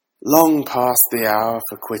Long past the hour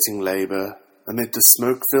for quitting labour, amid the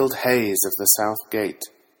smoke-filled haze of the south gate,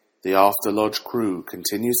 the after-lodge crew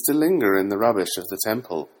continues to linger in the rubbish of the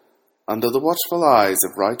temple, under the watchful eyes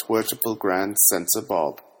of Right Worshipful Grand Censor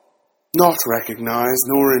Bob. Not recognised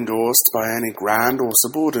nor endorsed by any grand or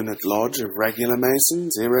subordinate lodge of regular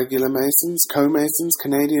Masons, irregular Masons, co-Masons,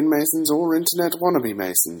 Canadian Masons, or Internet wannabe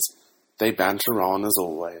Masons, they banter on as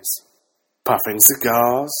always. Puffing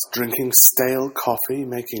cigars, drinking stale coffee,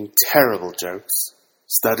 making terrible jokes,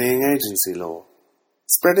 studying agency law,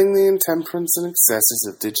 spreading the intemperance and excesses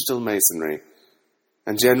of digital masonry,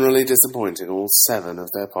 and generally disappointing all 7 of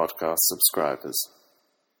their podcast subscribers.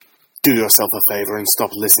 Do yourself a favour and stop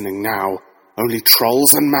listening now. Only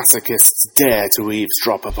trolls and masochists dare to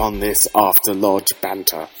eavesdrop upon this after-lodge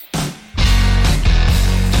banter.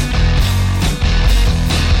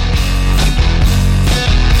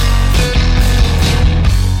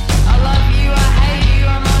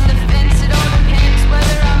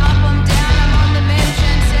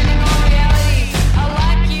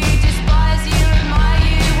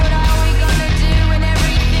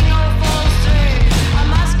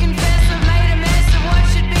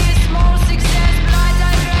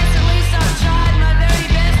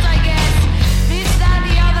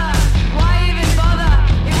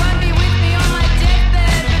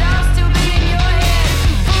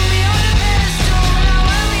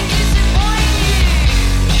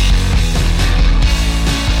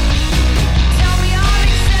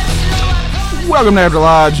 Welcome to After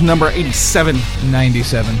Lodge, number 87.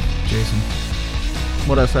 97, Jason.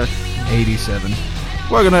 What'd I say? 87.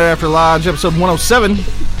 Welcome to After Lodge, episode 107.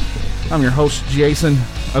 I'm your host, Jason,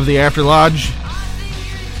 of the After Lodge.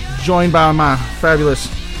 Joined by my fabulous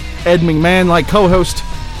Ed McMahon-like co-host,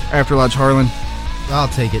 After Lodge Harlan. I'll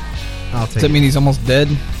take it. Does that mean he's almost dead?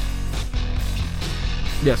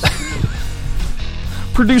 Yes.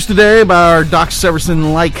 Produced today by our Doc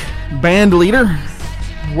Severson-like band leader,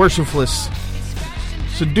 Worshipfulness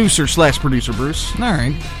Seducer / producer Bruce. All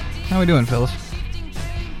right. How we doing, fellas?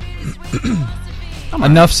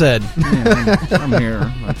 Enough said. Yeah, I'm here.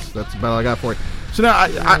 That's about all I got for you. So now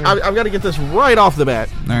I've got to get this right off the bat.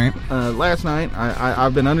 All right. Last night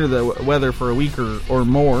I've been under the weather for a week or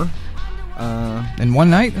more. In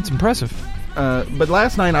one night? That's impressive. But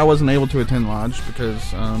last night I wasn't able to attend Lodge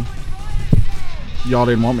because y'all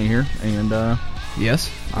didn't want me here, and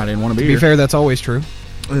yes, I didn't want to be here. here. To be fair, that's always true.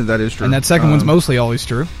 That is true. And that second one's mostly always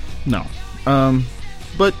true. No.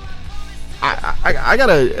 But I got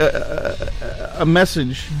a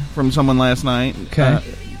message from someone last night. Okay.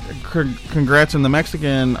 Congrats in the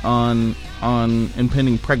Mexican on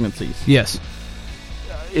impending pregnancies. Yes.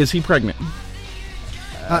 Is he pregnant?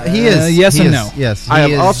 He is. Yes he and is. no. Yes. I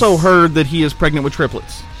have also heard that he is pregnant with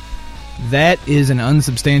triplets. That is an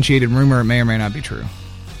unsubstantiated rumor. It may or may not be true.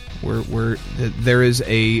 There is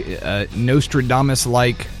a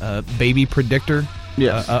Nostradamus-like baby predictor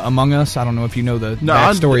among us. I don't know if you know the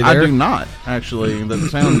backstory there. I do not, actually.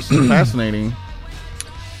 That sounds fascinating.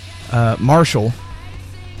 Marshall,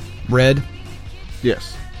 Red.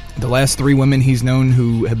 Yes. The last 3 women he's known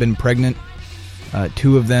who have been pregnant,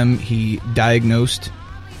 2 of them he diagnosed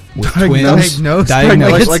with twins.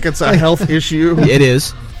 Diagnosed? Like it's a health issue? It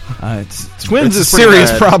is. Twins is a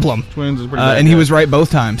serious problem. Twins is pretty bad. And he was right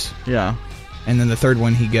both times. Yeah. And then the third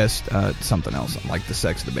one, he guessed something else, like the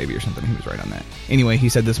sex of the baby or something. He was right on that. Anyway, he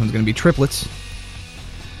said this one's going to be triplets.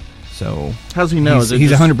 So how's he know?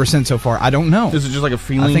 He's 100% so far. I don't know. Is it just like a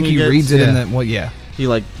feeling? I think he reads it in the... Well, yeah. He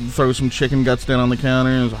like throws some chicken guts down on the counter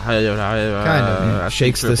and kind of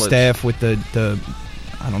shakes the staff with the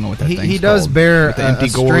I don't know what that thing's He does called. bear a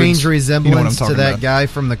strange resemblance to that about. guy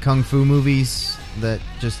from the Kung Fu movies that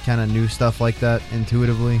just kind of knew stuff like that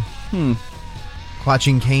intuitively.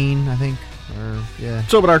 Clutching Cane, I think. Yeah.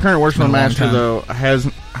 So, but our current worshipful master, though,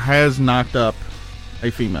 has knocked up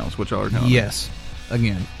a female, is what y'all are telling me. Yes.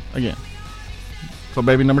 Again. So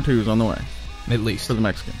baby number 2 is on the way. At least. For the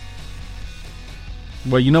Mexican.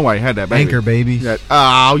 Well, you know why he had that baby. Anchor babies.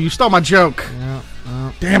 Oh, you stole my joke.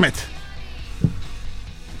 Yeah. Damn it.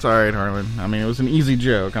 It's alright, Harlan. I mean, it was an easy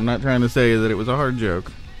joke. I'm not trying to say that it was a hard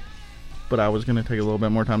joke. But I was going to take a little bit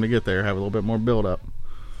more time to get there, have a little bit more build-up.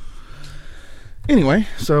 Anyway,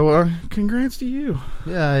 so congrats to you.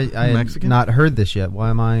 Yeah, I had not heard this yet. Why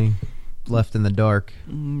am I left in the dark?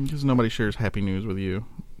 Because nobody shares happy news with you.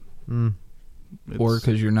 Or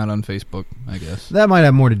because you're not on Facebook, I guess. That might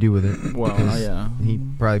have more to do with it. Well, yeah. He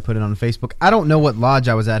probably put it on Facebook. I don't know what lodge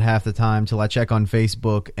I was at half the time till I check on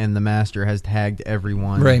Facebook, and the master has tagged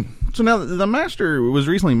everyone. Right. So now the master was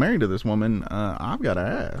recently married to this woman. I've got to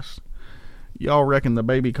ask. Y'all reckon the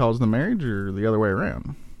baby caused the marriage or the other way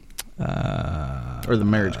around? Or the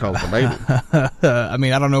marriage caused the baby? I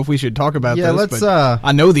mean, I don't know if we should talk about Yeah, this, let's. but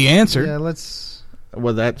I know the answer. Yeah, let's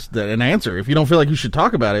Well, that's an answer. If you don't feel like you should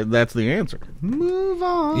talk about it, that's the answer. move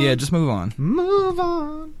on. Yeah, just move on. Move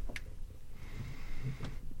on.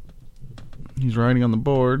 He's writing on the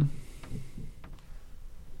board.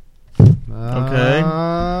 Okay.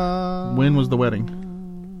 When was the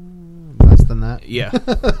wedding? Less than that. Yeah.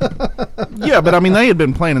 Yeah, but I mean, they had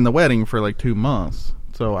been planning the wedding for like 2 months.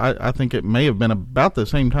 So I think it may have been about the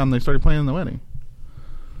same time they started planning the wedding.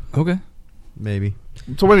 Okay. Maybe.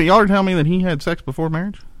 So wait a minute, y'all are telling me that he had sex before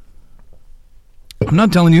marriage? I'm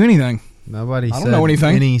not telling you anything. Nobody I don't said know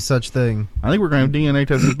anything. any such thing. I think we're going to have DNA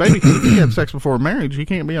test his baby because if he had sex before marriage, he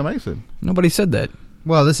can't be a Mason. Nobody said that.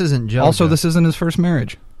 Well, this isn't Georgia. Also, this isn't his first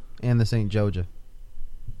marriage. And this ain't Georgia.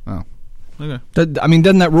 Oh, okay. I mean,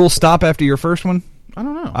 doesn't that rule stop after your first one? I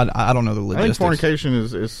don't know. I don't know the I think logistics. fornication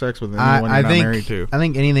is sex with anyone you're not married to. I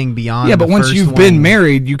think anything beyond. Yeah, but the once first you've one, been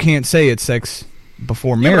married, you can't say it's sex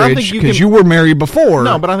before Yeah, but I think marriage you because can- you were married before.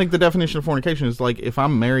 No, but I think the definition of fornication is like if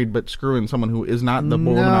I'm married but screwing someone who is not the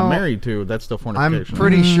woman I'm married to, that's still I'm fornication.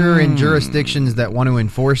 pretty sure in jurisdictions that want to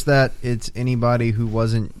enforce that, it's anybody who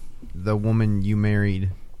wasn't the woman you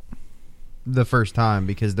married the first time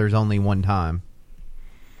because there's only one time.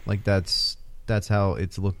 Like that's how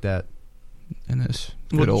it's looked at. in this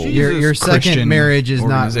Well, good old Jesus Your second Christian marriage is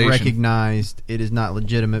not organization. recognized. It is not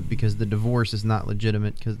legitimate because the divorce is not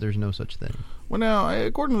legitimate because there's no such thing. Well, now,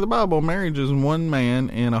 according to the Bible, marriage is one man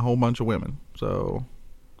and a whole bunch of women. So,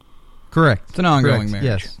 Correct. It's an ongoing Correct. marriage.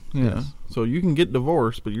 Yes. yeah. Yes. So you can get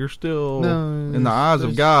divorced, but you're still, No, in the eyes of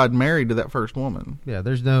there's- God, married to that first woman. Yeah.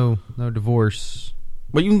 There's no divorce.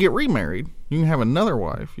 But you can get remarried. You can have another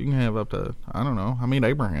wife. You can have up to, I don't know, how many did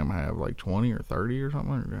Abraham have? Like 20 or 30 or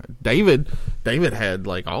something? David had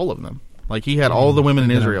like all of them. Like he had all the women in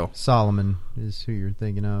Thinking of Israel. Solomon is who you're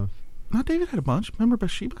thinking of. No, David had a bunch. Remember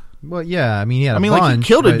Bathsheba? Well, yeah. I mean, he had a bunch. like he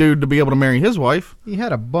killed a but dude to be able to marry his wife. He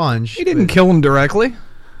had a bunch. He didn't kill him directly.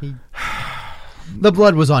 The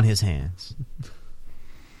blood was on his hands.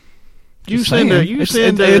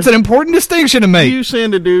 It's an important distinction to make. You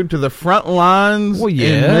send a dude to the front lines Well,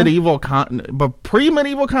 yeah. in medieval, but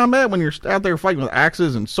pre-medieval combat when you're out there fighting with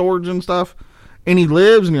axes and swords and stuff, and he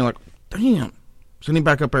lives, and you're like, damn, send him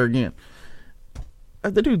back up there again.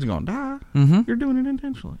 The dude's gonna die. Mm-hmm. You're doing it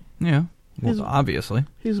intentionally. Yeah. Well, His- obviously.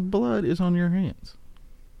 His blood is on your hands.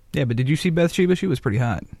 Yeah, but did you see Bathsheba? She was pretty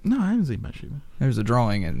hot. No, I didn't see Bathsheba. There's a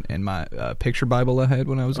drawing in my picture Bible I had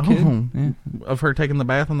when I was a kid. Oh. Yeah. Of her taking the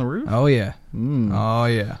bath on the roof? Oh yeah. Mm. Oh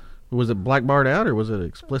yeah. Was it black barred out or was it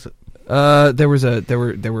explicit? There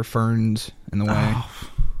were ferns in the way. Oh.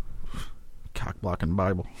 Cock blocking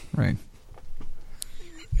Bible. Right.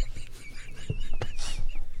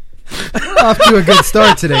 Off to a good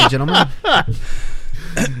start today, gentlemen.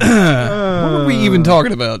 What were we even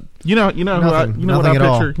talking about? You know who I, Nothing. you know what I Nothing at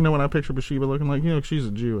all. picture. You know what I picture Bathsheba looking like. You know she's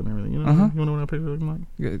a Jew and everything. You know, Uh-huh. you know what I picture her looking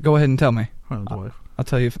like. Go ahead and tell me. Harlan's wife. I'll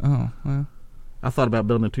tell you. Well. I thought about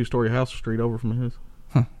building a 2-story house straight over from his.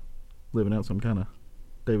 Huh. Living out some kind of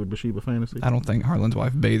David Bathsheba fantasy. I don't think Harlan's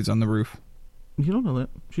wife bathes on the roof. You don't know that.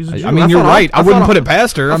 She's a Jew. I mean, you're thought right. I wouldn't thought put it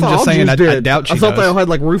past her. I I'm thought just all saying Jews I did. doubt she I thought does. they all had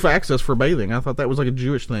like roof access for bathing. I thought that was like a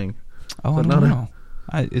Jewish thing. Oh, I But don't not a-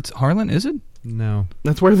 know. It's Harlan, is it? No.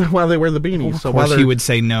 That's why they wear the beanies. Of so while course they're- he would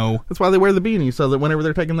say no. That's why they wear the beanies, so that whenever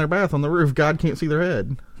they're taking their bath on the roof, God can't see their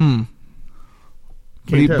head. But,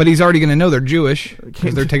 Can't tell. but he's already going to know they're Jewish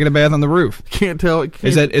because they're taking a bath on the roof. Can't tell.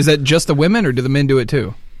 Is that just the women or do the men do it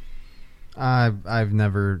too? I've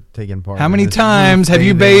never taken part. How in many this times roof have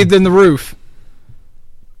you bathing. bathed in the roof?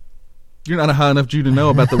 You're not a high enough Jew to know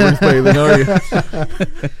about the roof bathing, are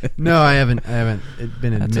you? No, I haven't been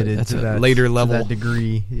That's admitted that's to a that later to level. that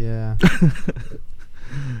degree. Yeah.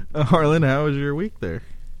 Harlan, how was your week there?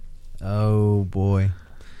 Oh boy.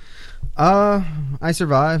 I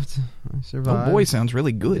survived. Oh boy, sounds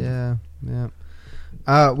really good. Yeah.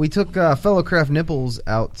 We took fellow craft nipples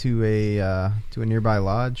out to a nearby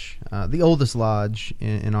lodge, the oldest lodge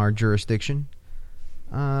in our jurisdiction.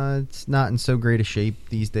 It's not in so great a shape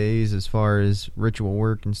these days as far as ritual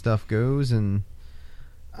work and stuff goes, and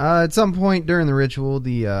at some point during the ritual,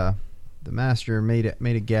 the master made a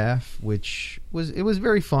gaffe, which was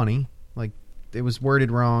very funny. Like it was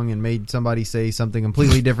worded wrong and made somebody say something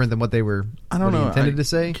completely different than what they were I don't what he know. intended to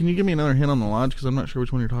say. Can you give me another hint on the lodge? Because I'm not sure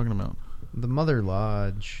which one you're talking about. The Mother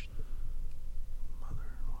Lodge.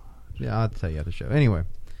 Yeah, I'll tell you at the show. Anyway.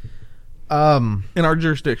 In our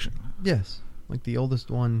jurisdiction. Yes. Like the oldest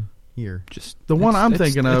one here. Just The one I'm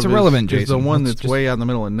thinking of it's irrelevant, is the Jason. one Let's that's just way out in the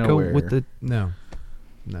middle of go nowhere. with the No.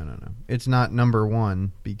 It's not number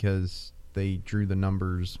one because they drew the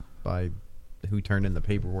numbers by who turned in the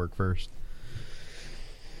paperwork first.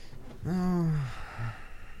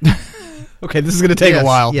 Okay, this is going to take a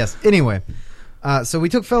while. Yes. Anyway, so we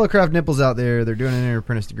took Fellowcraft Nipples out there. They're doing an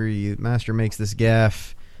inter-apprentice degree. Master makes this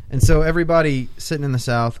gaff. And so everybody sitting in the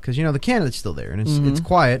South, because, the candidate's still there, and it's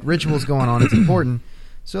quiet. Ritual's going on. It's important.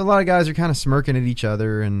 So a lot of guys are kind of smirking at each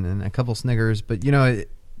other and a couple sniggers. But,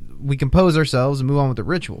 we compose ourselves and move on with the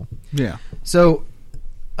ritual. Yeah. So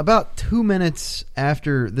about 2 minutes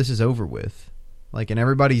after this is over with, and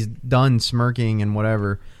everybody's done smirking and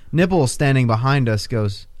whatever, Nipple standing behind us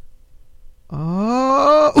goes,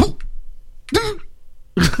 "Oh."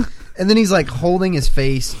 And then he's holding his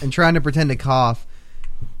face and trying to pretend to cough.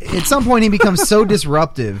 At some point he becomes so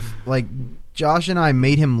disruptive. Josh and I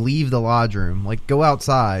made him leave the lodge room, go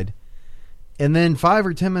outside. And then 5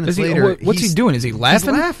 or 10 minutes later, what's he doing? Is he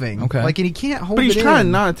laughing? He's laughing. Okay. And he can't hold But he's it trying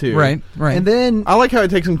in. not to. Right. And then I like how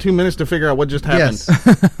it takes him 2 minutes to figure out what just happened.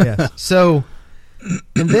 Yes. So,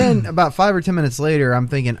 and then about 5 or 10 minutes later, I'm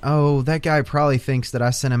thinking, oh, that guy probably thinks that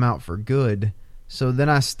I sent him out for good. So then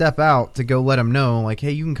I step out to go let him know,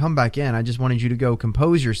 hey, you can come back in. I just wanted you to go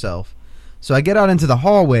compose yourself. So I get out into the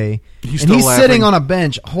hallway, and he's sitting on a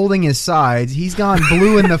bench holding his sides. He's gone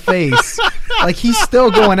blue in the face. He's still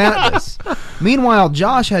going at this. Meanwhile,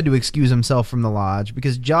 Josh had to excuse himself from the lodge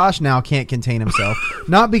because Josh now can't contain himself.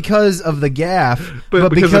 Not because of the gaff, but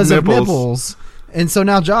because of nipples. And so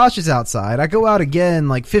now Josh is outside. I go out again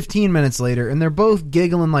 15 minutes later, and they're both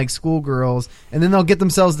giggling like schoolgirls, and then they'll get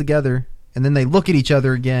themselves together, and then they look at each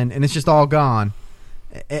other again, and it's just all gone.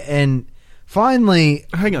 And finally,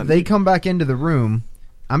 hang on, they come back into the room.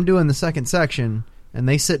 I'm doing the second section, and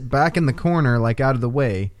they sit back in the corner, out of the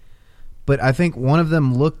way. But I think one of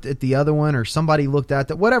them looked at the other one, or somebody looked at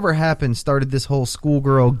that. Whatever happened started this whole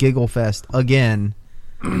schoolgirl giggle fest again.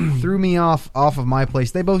 Threw me off of my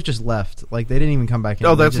place. They both just left. They didn't even come back in.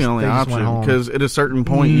 Oh, that's the only option. Because at a certain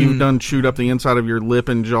point, you've done chewed up the inside of your lip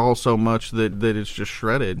and jaw so much that it's just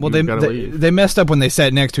shredded. Well, they messed up when they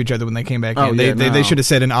sat next to each other when they came back in. They should have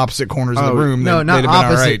sat in opposite corners of the room. No, not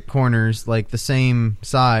opposite corners. The same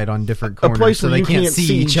side on different corners. A place so where they can't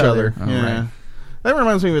see each other. Oh, yeah. Right. That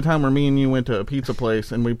reminds me of the time where me and you went to a pizza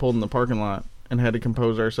place and we pulled in the parking lot and had to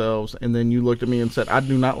compose ourselves, and then you looked at me and said, "I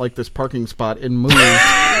do not like this parking spot," and moved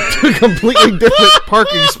to a completely different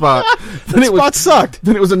parking spot. That spot sucked.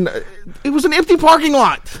 Then it was an empty parking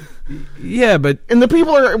lot. Yeah, and the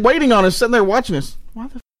people are waiting on us, sitting there watching us. Why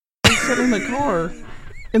the f*** sit in the car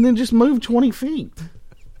and then just move 20 feet?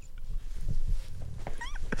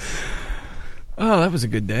 Oh, that was a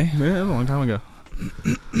good day. Yeah, that was a long time ago.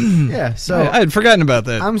 Yeah, so I had forgotten about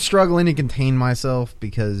that. I'm struggling to contain myself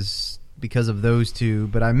because of those two,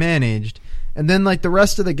 but I managed. And then the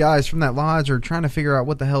rest of the guys from that lodge are trying to figure out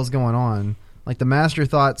what the hell's going on. The master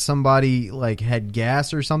thought somebody had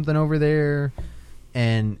gas or something over there,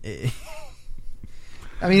 and it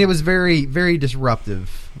was very, very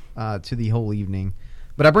disruptive to the whole evening.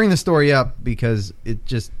 But I bring the story up because it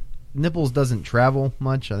just Nipples doesn't travel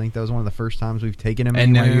much. I think that was one of the first times we've taken him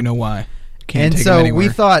and anywhere. now you know why. And so we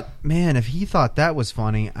thought, man, if he thought that was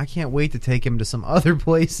funny, I can't wait to take him to some other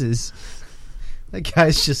places. That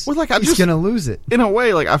guy's just, he's going to lose it. In a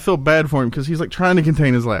way, I feel bad for him because he's trying to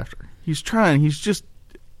contain his laughter. He's trying. He's just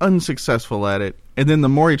unsuccessful at it. And then the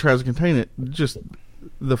more he tries to contain it, just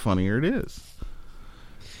the funnier it is.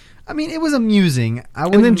 It was amusing.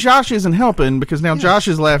 And then Josh isn't helping because now Josh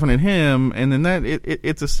is laughing at him, and then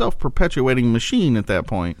it's a self-perpetuating machine at that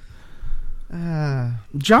point.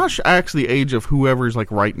 Josh acts the age of whoever's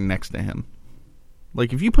right next to him.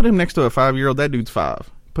 If you put him next to a 5-year-old, that dude's 5.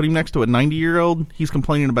 Put him next to a 90-year-old, he's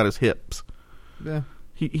complaining about his hips. Yeah,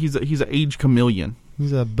 he's an age chameleon.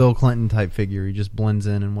 He's a Bill Clinton type figure. He just blends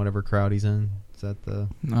in whatever crowd he's in. Is that the?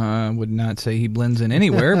 I would not say he blends in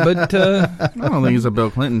anywhere, but I don't think he's a Bill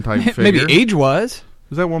Clinton type figure. Maybe age-wise,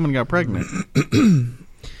 because that woman got pregnant.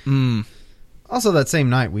 Also, that same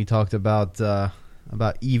night we talked about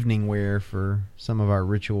evening wear for some of our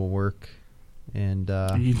ritual work, and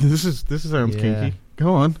this sounds kinky.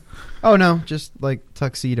 Go on. Oh no, just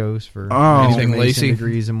tuxedos for anything lacy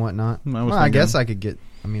degrees and whatnot. I guess I could get.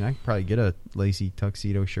 I could probably get a lacy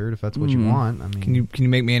tuxedo shirt if that's what you want. Can you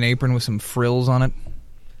make me an apron with some frills on it?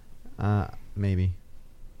 Maybe.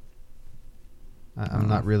 I'm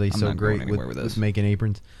not really so great with making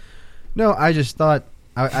aprons. No, I just thought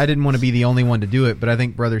I didn't want to be the only one to do it, but I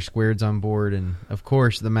think Brother Squared's on board, and of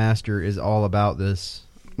course the master is all about this.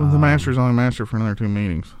 Well, the master's only master for another 2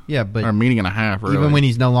 meetings. Yeah, but... Or a meeting and a half, really. Even when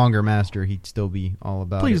he's no longer master, he'd still be all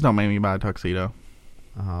about Please it. don't make me buy a tuxedo.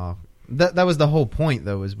 That was the whole point,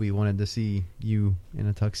 though, is we wanted to see you in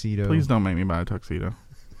a tuxedo. Please don't make me buy a tuxedo.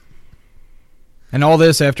 And all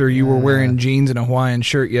this after you were wearing jeans and a Hawaiian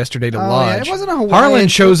shirt yesterday to Lodge. Yeah, it wasn't a Hawaiian. Harlan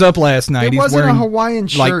shows up last night. It wasn't wearing a Hawaiian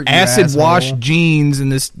shirt, like acid wash jeans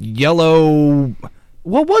and this yellow.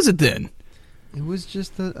 What was it then? It was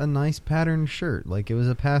just a nice patterned shirt. Like it was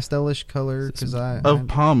a pastelish color of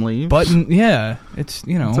palm leaves. Button, yeah. It's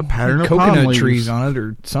it's a pattern of coconut palm leaves. trees on it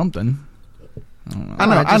or something.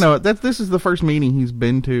 I know. This is the first meeting he's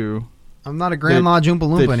been to. I'm not a Grand Lodge Oompa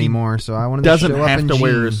Loompa anymore, so I wanted to show up in doesn't have to jeans.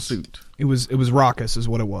 wear a suit. It was raucous, is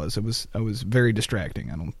what it was. It was very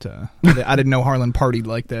distracting. I didn't know Harlan partied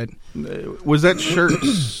like that. Was that shirt?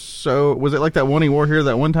 So was it like that one he wore here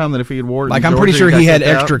that one time that if he had worn like I'm pretty sure he had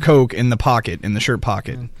extra Coke in the pocket in the shirt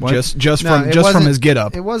pocket just from his get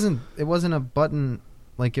up. It wasn't a button.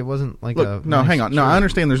 Like it wasn't like a. No, nice hang on. No, shirt. I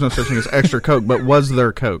understand. There's no such thing as extra Coke, but was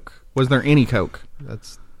there Coke? Was there any Coke?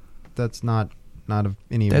 That's not of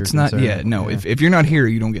any. That's of your not. concern. Yeah, no. If you're not here,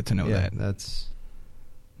 you don't get to know that. That's.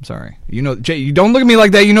 I'm sorry. You know, Jay. You don't look at me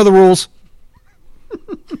like that. You know the rules.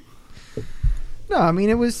 No, I mean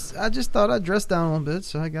it was. I just thought I'd dress down a little bit,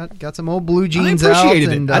 so I got some old blue jeans. I appreciated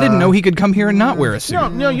out it. and, I didn't know he could come here and not wear a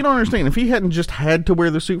suit. No, you don't understand. If he hadn't just had to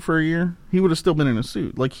wear the suit for a year, he would have still been in a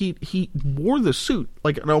suit. Like he wore the suit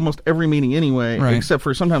like at almost every meeting anyway, right. Except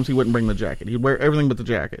for sometimes he wouldn't bring the jacket. He'd wear everything but the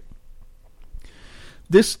jacket.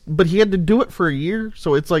 But he had to do it for a year,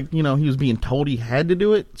 so it's like, he was being told he had to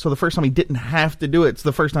do it. So the first time he didn't have to do it, it's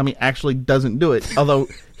the first time he actually doesn't do it. Although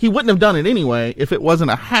he wouldn't have done it anyway if it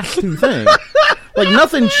wasn't a have-to thing. Like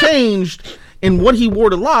nothing changed in what he wore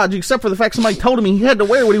to Lodge except for the fact somebody told him he had to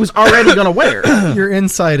wear what he was already going to wear. Your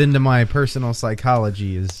insight into my personal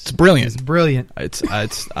psychology is brilliant. It's brilliant. It's I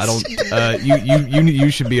don't you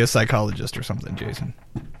should be a psychologist or something, Jason.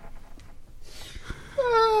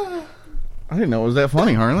 I didn't know it was that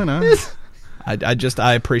funny, Harlan.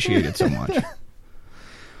 I appreciate it so much.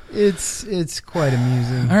 It's quite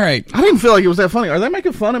amusing. All right. I didn't feel like it was that funny. Are they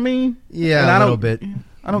making fun of me? Yeah, a little bit.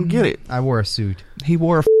 I don't get it. I wore a suit. He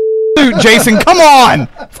wore a suit, Jason. Come on.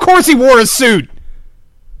 Of course he wore a suit.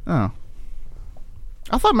 Oh.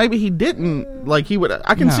 I thought maybe he didn't. Like he would.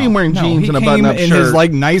 I can see him wearing jeans and a button-up shirt. In his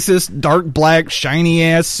like nicest dark black shiny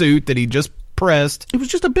ass suit that he just pressed. It was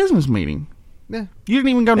just a business meeting. Yeah. You didn't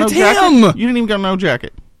even go no It's jacket. him! You didn't even go no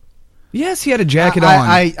jacket. Yes, he had a jacket on.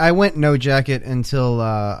 I went no jacket until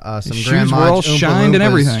some His Grand shoes were all Lodge Oompa shined and Loompas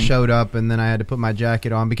everything. showed up, and then I had to put my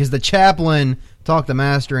jacket on because the chaplain talked the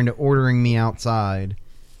master into ordering me outside.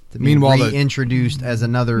 To be Meanwhile, reintroduced as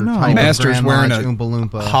another type the of master's Grand wearing Lodge a Oompa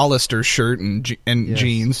Loompa. Hollister shirt and Yes.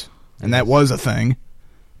 jeans, and that was a thing.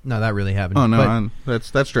 No, that really happened. Oh no,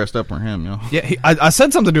 that's dressed up for him, yo. Yeah, I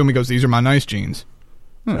said something to him. He goes, "These are my nice jeans."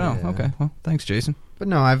 Yeah. Oh, okay. Well, thanks, Jason. But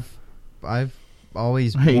no, I've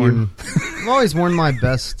always worn I've always worn my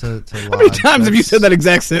best to Lodge. How many times have you said that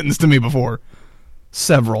exact sentence to me before?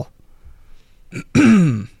 Several.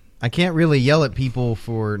 I can't really yell at people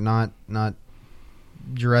for not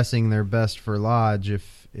dressing their best for Lodge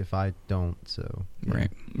if I don't. So yeah.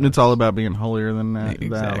 Right. It's all about being holier than that.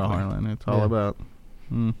 Exactly. Harlan. It's all about.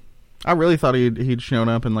 I really thought he'd shown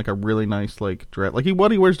up in like a really nice like dress, like he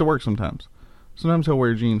wears to work sometimes. Sometimes he'll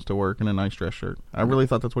wear jeans to work and a nice dress shirt. I really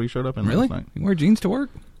thought that's what he showed up in Really? last night. You wear jeans to work?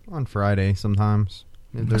 On Friday sometimes.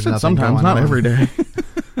 If I there's said nothing sometimes, going not on. every day.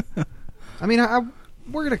 I mean, I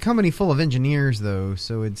work at a company full of engineers though,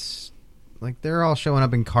 so it's like they're all showing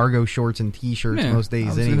up in cargo shorts and t-shirts Yeah, most days I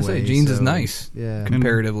was anyway. gonna say, jeans so, is nice. Yeah,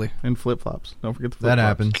 Comparatively. And flip-flops. Don't forget the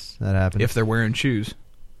flip-flops. that happens. If they're wearing shoes.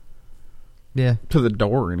 Yeah. To the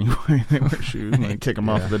door, anyway. They wear shoes and they kick them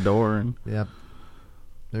off the door. And Yep.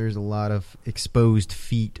 There's a lot of exposed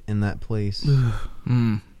feet in that place.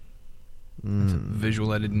 That's a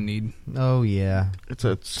visual I didn't need. Oh, yeah. it's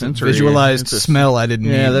a sensory. Visualized it's a- smell I didn't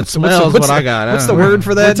need. Yeah, that What's smells what I got. What's I the don't know. word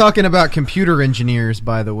for We're that? talking about computer engineers,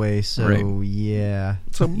 by the way, so Right. yeah.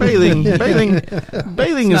 So bathing not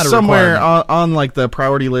is a somewhere requirement. on like the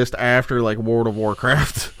priority list after like World of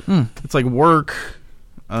Warcraft. It's like work.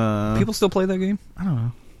 People still play that game? I don't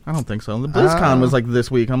know. I don't think so. The BlizzCon was like this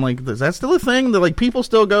week. I'm like, is that still a thing? That like people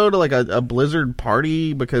still go to like a Blizzard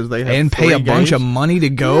party because they have And pay a free bunch games? of money to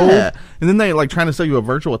go? Yeah. And then they like trying to sell you a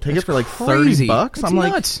virtual ticket for like Crazy. $30. It's I'm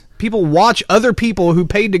like, nuts. People watch other people who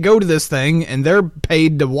paid to go to this thing, and they're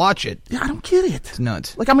paid to watch it. yeah, I don't get it. It's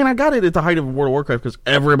nuts. Like, I mean, I got it at the height of World of Warcraft because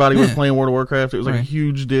everybody was Yeah. playing World of Warcraft. It was like a Right.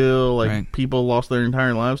 huge deal. Like, Right. people lost their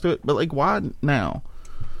entire lives to it. But, like, why now?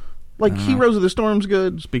 Like, Heroes of the Storm's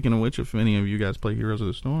good. Speaking of which, if any of you guys play Heroes of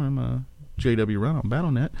the Storm, JW Run on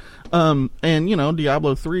Battle.net. And, you know,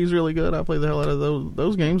 Diablo 3 is really good. I play the hell out of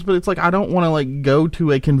those games. But it's like, I don't want to, like, go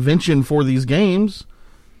to a convention for these games.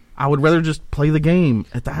 I would rather just play the game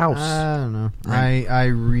at the house. I don't know. I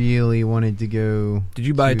really wanted to go. Did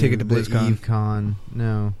you buy a ticket to the BlizzCon? EveCon.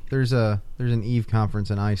 No, there's an Eve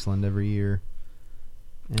conference in Iceland every year.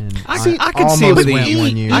 And I could see it with went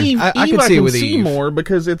one year. I could see it with see Eve. more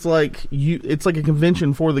because it's like it's like a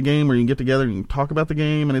convention for the game where you can get together and you talk about the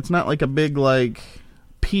game, and it's not like a big like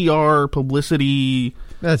PR publicity.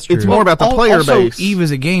 That's true. It's more about the player also, base. Eve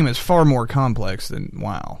as a game is far more complex than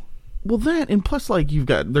WoW. Well, that and plus, like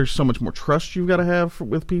there's so much more trust you've got to have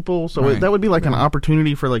with people. So Right. that would be like an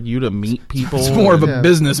opportunity for like you to meet people. It's more of a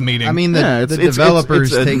business meeting. I mean, the it's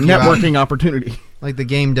developers it's a take networking you out, opportunity. like the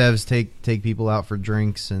game devs take people out for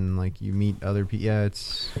drinks and like you meet other people. Yeah,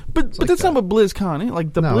 But like that's that. not what BlizzCon is.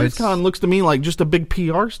 Like the No, BlizzCon looks to me like just a big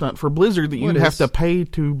PR stunt for Blizzard that you Well, it have is. to pay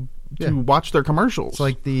to watch their commercials. It's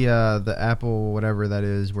like the Apple whatever that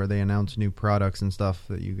is where they announce new products and stuff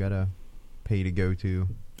that you gotta pay to go to.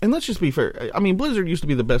 And let's just be fair. I mean, Blizzard used to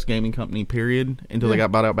be the best gaming company, period, until they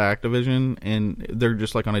got bought out by Activision, and they're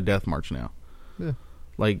just like on a death march now. Yeah.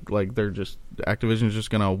 Like they're just Activision's just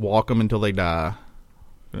gonna walk them until they die.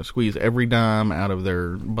 Gonna squeeze every dime out of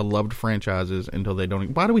their beloved franchises until they don't.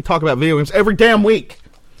 Why do we talk about video games every damn week?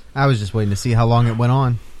 I was just waiting to see how long it went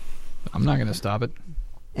on. I'm not going to stop it.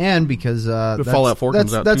 And because Fallout 4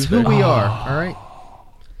 comes out that's who Tuesday. we are, all right?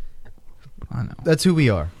 I know. That's who we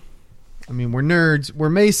are. I mean, we're nerds. We're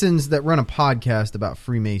Masons that run a podcast about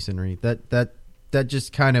Freemasonry. That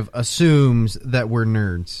just kind of assumes that we're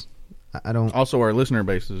nerds. I don't. Also, our listener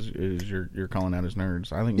base is you're calling out as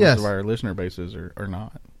nerds. I think Yes. most of our listener bases are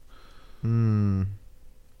not.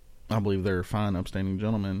 I believe they're fine, upstanding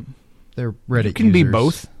gentlemen. They're Reddit. You can be users.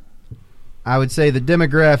 both. I would say the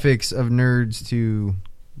demographics of nerds to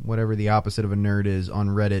whatever the opposite of a nerd is on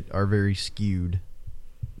Reddit are very skewed.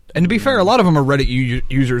 And to be fair, a lot of them are Reddit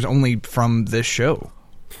users only from this show.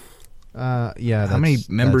 Yeah. How many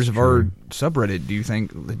members that's of our true. subreddit do you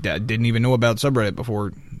think that didn't even know about subreddit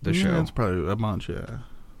before the show? It's probably a bunch. Yeah,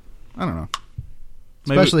 I don't know.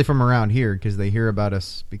 Especially from around here, because they hear about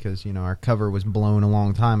us because our cover was blown a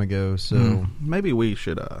long time ago. So Maybe we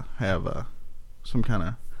should have some kind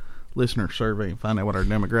of listener survey and find out what our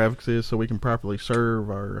demographics is, so we can properly serve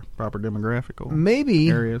our proper demographical maybe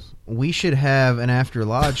areas. we should have an After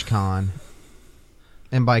Lodge con,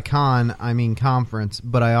 and by con I mean conference,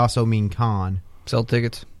 but I also mean con. Sell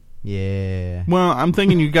tickets. Yeah. Well, I'm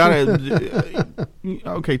thinking you gotta.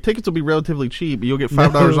 Okay, tickets will be relatively cheap. But you'll get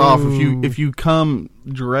 $5 off if you come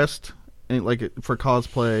dressed for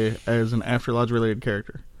cosplay as an After Lodge related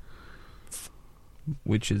character.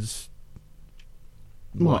 Which is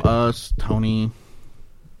Well, us, Tony.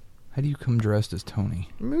 How do you come dressed as Tony?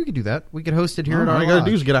 I mean, we could do that. We could host it here at All our you lodge.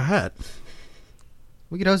 gotta do is get a hat.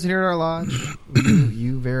 We could host it here at our lodge.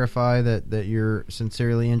 you verify that you're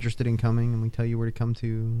sincerely interested in coming, and we tell you where to come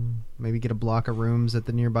to. Maybe get a block of rooms at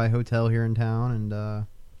the nearby hotel here in town, and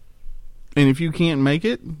And if you can't make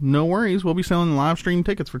it, no worries. We'll be selling live stream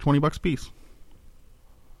tickets for $20 a piece.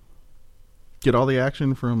 Get all the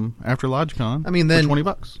action from After LodgeCon. I mean, then for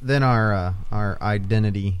 $20. Then our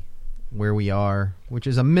identity, where we are, which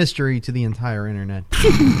is a mystery to the entire internet,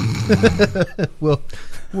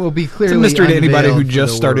 will be clearly It's a mystery to anybody who unveiled for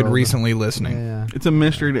just the started world. recently listening. Yeah. It's a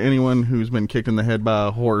mystery to anyone who's been kicked in the head by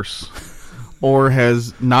a horse, or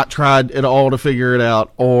has not tried at all to figure it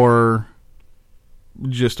out, or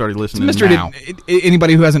just started It's a listening mystery now. to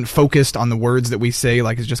anybody who hasn't focused on the words that we say,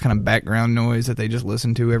 like it's just kind of background noise that they just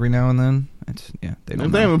listen to every now and then. They If don't they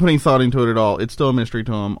know. haven't put any thought into it at all, it's still a mystery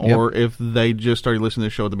to them. Yep. Or if they just started listening to the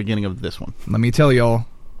show at the beginning of this one. Let me tell y'all,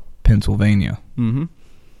 Pennsylvania. Mm-hmm.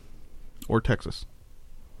 Or Texas.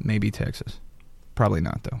 Maybe Texas. Probably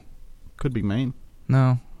not, though. Could be Maine.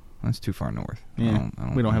 No, that's too far north. Yeah,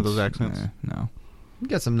 we don't have those accents. No. You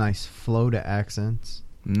got some nice Florida accents,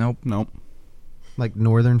 Nope. like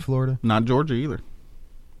northern Florida. Not Georgia either.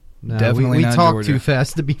 No, Definitely we not talk Georgia. too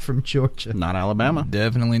fast to be from Georgia. Not Alabama.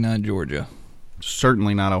 Definitely not Georgia.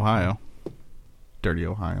 Certainly not Ohio. Dirty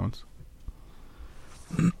Ohioans.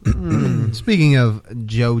 Speaking of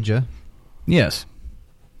Georgia, Yes.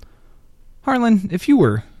 Harlan, if you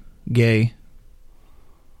were gay,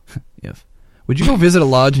 would you go visit a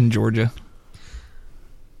lodge in Georgia?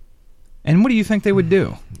 And what do you think they would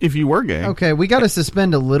do? If you were gay. okay, we got to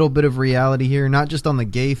suspend a little bit of reality here, not just on the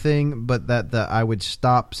gay thing, but that I would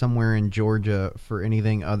stop somewhere in Georgia for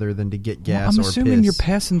anything other than to get gas I'm or assuming piss. you're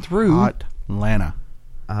passing through. Atlanta.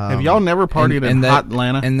 Have y'all never partied in hot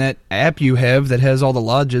Atlanta? And that app you have that has all the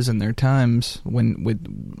lodges and their times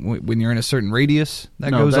when you're in a certain radius,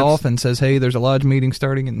 that goes off and says, hey, there's a lodge meeting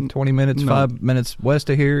starting in 20 minutes, 5 minutes west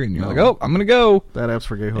of here, and you're like, oh, I'm going to go. That app's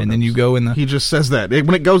for gay hookups. And then you go in the... He just says that.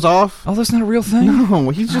 When it goes off... Oh, that's not a real thing? No,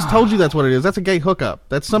 he's just told you that's what it is. That's a gay hookup.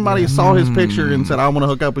 That's somebody saw his picture and said, I want to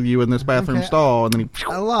hook up with you in this bathroom stall, and then he...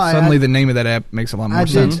 Suddenly the name of that app makes a lot more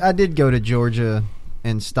sense. I did go to Georgia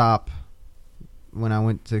and stop when I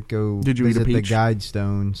went to go visit the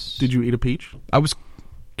Guidestones. Did you eat a peach? I was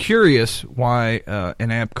curious why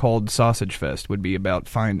an app called Sausage Fest would be about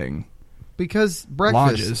finding because breakfast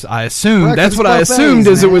lodges. I assumed that's what I assumed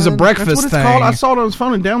is it was a breakfast thing. Called. I saw it on his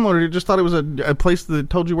phone and downloaded it. Just thought it was a place that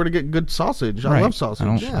told you where to get good sausage. I love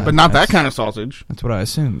sausage, but not that kind of sausage. That's what I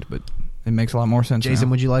assumed, but it makes a lot more sense. Jason,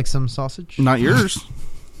 now. would you like some sausage? Not yours.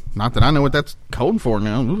 Not that I know what that's code for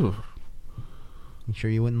now. Ooh. You sure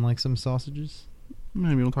you wouldn't like some sausages?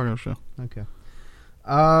 Maybe we'll talk on the show. Okay.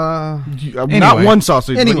 Anyway. Not one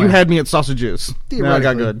sausage, but you had me at sausages. Now I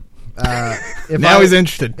got good. Now he's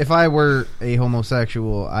interested. If I were a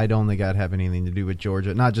homosexual, I don't think I'd have anything to do with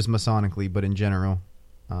Georgia. Not just Masonically, but in general.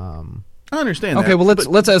 I understand that. Okay, well,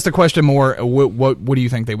 let's ask the question more. What do you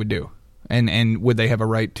think they would do? And would they have a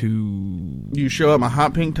right to... You show up in a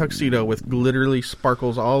hot pink tuxedo with literally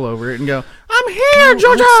sparkles all over it and go, I'm here,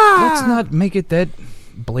 Georgia! Let's not make it that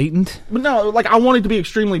blatant. But no, like, I want it to be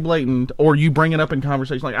extremely blatant, or you bring it up in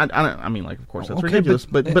conversation. Like, I mean, like, of course, that's ridiculous,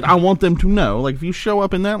 but I want them to know. Like, if you show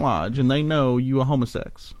up in that lodge and they know you a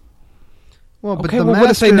homosex. Well, but what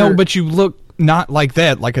if they know, but you look not like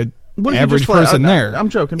that, like a average person there? I'm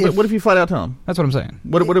joking, but what if you flat out tell them? That's what I'm saying.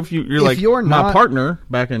 What if you're like, my partner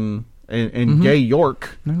back in gay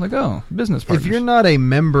York. They're like, oh, business partners. If you're not a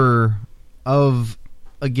member of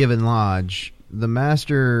a given lodge, the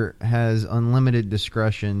master has unlimited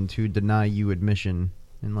discretion to deny you admission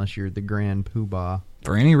unless you're the grand poobah.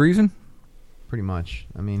 For any reason? Pretty much.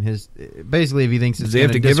 I mean, basically, if he thinks it's going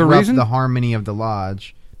to disrupt the harmony of the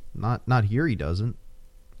lodge, not here he doesn't.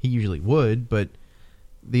 He usually would, but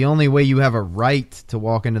the only way you have a right to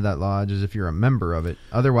walk into that lodge is if you're a member of it.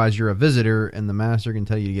 Otherwise, you're a visitor, and the master can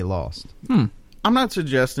tell you to get lost. I'm not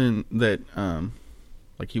suggesting that,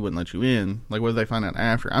 like, he wouldn't let you in. Like, what if they find out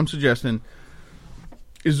after? I'm suggesting,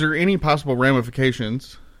 is there any possible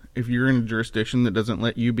ramifications if you're in a jurisdiction that doesn't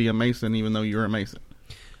let you be a Mason even though you're a Mason?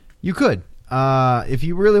 You could. If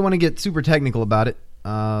you really want to get super technical about it,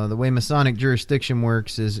 the way Masonic jurisdiction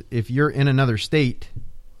works is if you're in another state...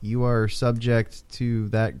 You are subject to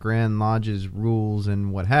that Grand Lodge's rules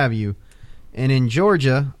and what have you. And in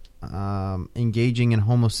Georgia, engaging in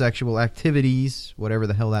homosexual activities, whatever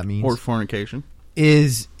the hell that means, or fornication,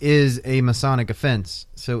 is a Masonic offense.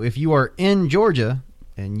 So if you are in Georgia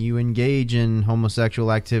and you engage in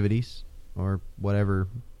homosexual activities, or whatever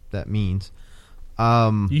that means...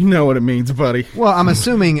 you know what it means, buddy. Well, I'm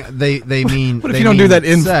assuming they mean... What if you don't do that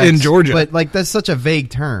in Georgia? But, like, that's such a vague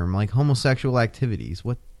term, like homosexual activities.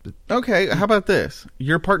 What... Okay, how about this?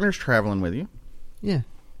 Your partner's traveling with you. Yeah.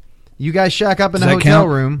 You guys shack up in a hotel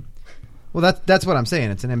room. Well, that's what I'm saying.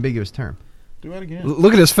 It's an ambiguous term. Do it again.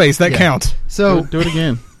 Look at his face. That counts. So do it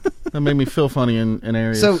again. That made me feel funny in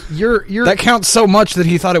areas. So you're that counts so much that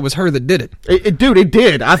he thought it was her that did it. Dude, it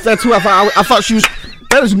did. That's who I thought. I thought she was...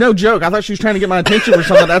 That is no joke. I thought she was trying to get my attention or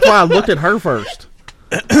something. That's why I looked at her first.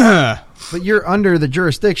 But you're under the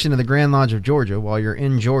jurisdiction of the Grand Lodge of Georgia while you're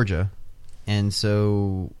in Georgia. And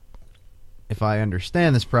so, if I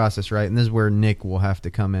understand this process right, and this is where Nick will have to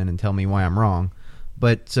come in and tell me why I'm wrong.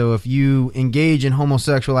 But so if you engage in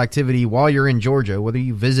homosexual activity while you're in Georgia, whether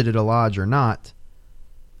you visited a lodge or not,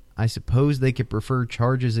 I suppose they could prefer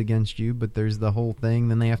charges against you, but there's the whole thing.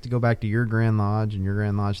 Then they have to go back to your Grand Lodge, and your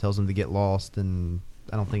Grand Lodge tells them to get lost, and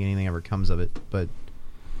I don't think anything ever comes of it. But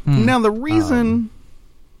now the reason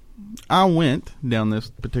I went down this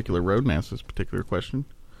particular road and asked this particular question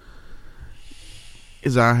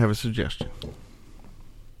is I have a suggestion.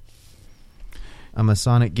 A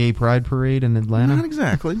Masonic gay pride parade in Atlanta? Not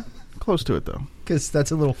exactly. Close to it, though. Because that's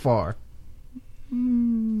a little far.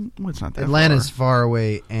 Well, it's not that Atlanta's far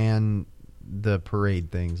away, and the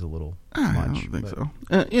parade thing's a little much. I don't think so.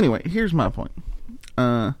 Anyway, here's my point.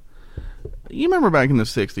 You remember back in the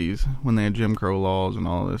 60s when they had Jim Crow laws and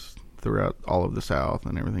all this throughout all of the South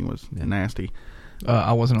and everything was nasty?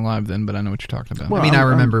 I wasn't alive then, but I know what you're talking about. Well, I mean, I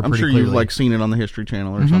remember I'm pretty sure clearly. you've like seen it on the History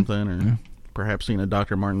Channel or something, or perhaps seen a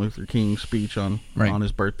Dr. Martin Luther King speech on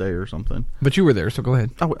his birthday or something. But you were there, so go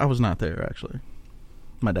ahead. I was not there, actually.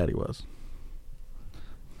 My daddy was.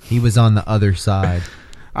 He was on the other side.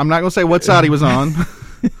 I'm not going to say what side he was on.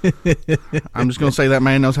 I'm just going to say that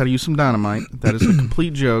man knows how to use some dynamite. That is a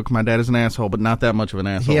complete joke. My dad is an asshole, but not that much of an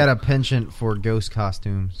asshole. He had a penchant for ghost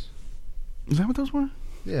costumes. Is that what those were?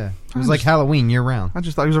 Yeah. It was like Halloween year round. I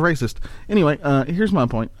just thought he was a racist. Anyway, here's my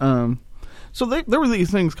point. So there were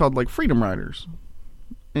these things called like freedom riders.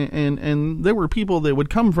 And there were people that would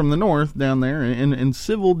come from the north down there and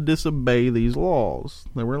civil disobey these laws.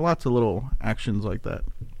 There were lots of little actions like that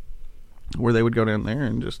where they would go down there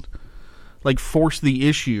and just like force the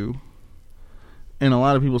issue. And a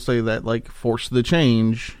lot of people say that like force the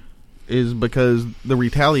change is because the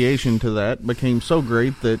retaliation to that became so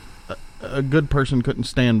great that a good person couldn't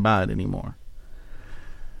stand by it anymore.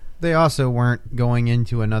 They also weren't going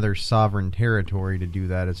into another sovereign territory to do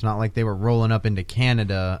that. It's not like they were rolling up into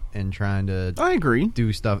Canada and trying to I agree.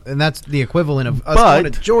 do stuff. And that's the equivalent of us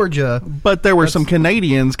going to Georgia. But there were some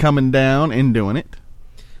Canadians coming down and doing it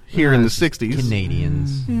here in the 60s.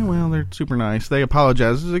 Canadians. Yeah, well, they're super nice. They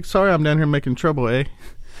apologize. It's like, sorry, I'm down here making trouble, eh?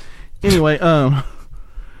 Anyway,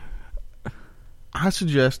 I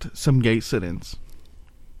suggest some gate sit-ins.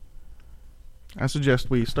 I suggest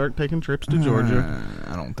we start taking trips to Georgia.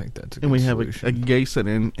 I don't think that's a good and we have solution. a gay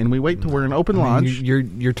sit-in, and we wait till we're in open lodge.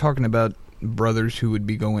 You're talking about brothers who would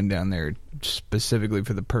be going down there specifically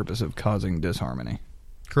for the purpose of causing disharmony.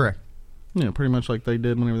 Correct. Yeah, pretty much like they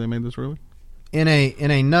did whenever they made this ruling. In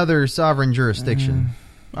another sovereign jurisdiction.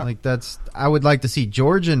 Like that's I would like to see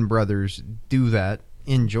Georgian brothers do that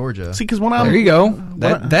in Georgia. See, because when I'm there you go.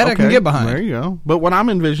 That I can get behind. There you go. But what I'm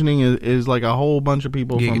envisioning is like a whole bunch of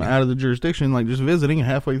people Giggity. from out of the jurisdiction, like just visiting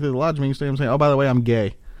halfway through the lodge meeting, saying, "Oh, by the way, I'm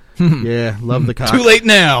gay." Yeah, love the cock. Too late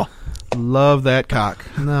now. Love that cock.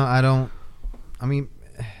 No, I don't. I mean,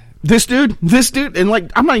 This dude, and like,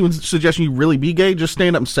 I'm not even suggesting you really be gay. Just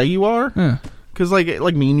stand up and say you are. Yeah. Because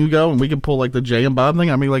like me and you go, and we can pull like the Jay and Bob thing.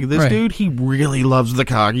 I mean, like this Right. dude, he really loves the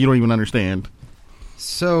cock. You don't even understand.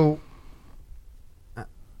 so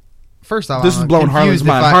first off, This I'm is blowing Harlan's confused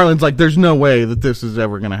mind. if I- Harlan's like, there's no way that this is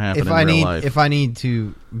ever going to happen in real life. If I need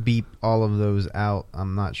to beep all of those out,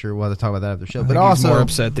 I'm not sure. We'll have to talk about that after the show. I But think he's also, more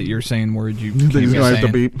upset that you're saying words you He's can't be going to have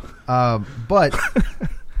to saying. beep. but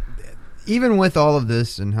even with all of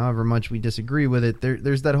this, and however much we disagree with it,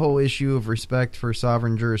 there's that whole issue of respect for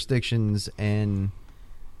sovereign jurisdictions, and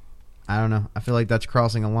I don't know. I feel like that's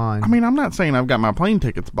crossing a line. I mean, I'm not saying I've got my plane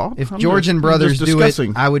tickets bought. If I'm Georgian just brothers do it,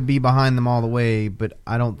 discussing. I would be behind them all the way. But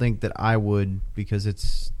I don't think that I would, because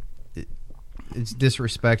it's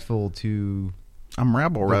disrespectful to I'm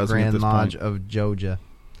rabble the rousing at Grand this Lodge point. of Georgia.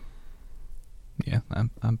 Yeah,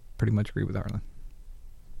 I pretty much agree with Harlan.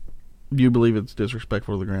 You believe it's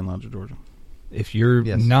disrespectful to the Grand Lodge of Georgia? If you're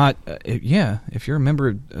Yes. not, if you're a member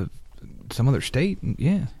of some other state,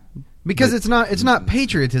 yeah. Because it's not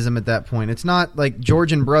patriotism at that point. It's not like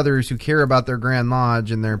Georgian brothers who care about their Grand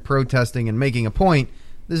Lodge and they're protesting and making a point.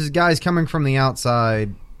 This is guys coming from the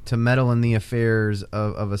outside to meddle in the affairs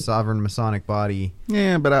of a sovereign Masonic body.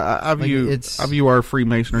 Yeah, but I view I view our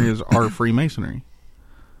Freemasonry as our Freemasonry.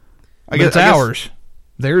 But it's ours.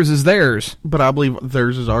 Theirs is theirs. But I believe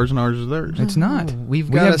theirs is ours and ours is theirs. It's not. We've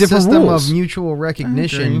We got have a different system rules. of mutual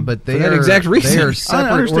recognition, but they For that are exact reason. they are I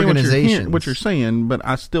separate understand organizations. what you're saying, but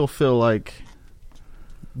I still feel like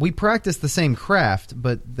We practice the same craft,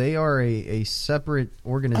 but they are a separate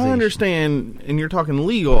organization. I understand, and you're talking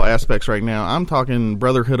legal aspects right now. I'm talking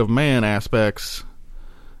brotherhood of man aspects.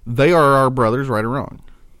 They are our brothers, right or wrong.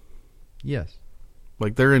 Yes.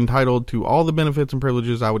 Like, they're entitled to all the benefits and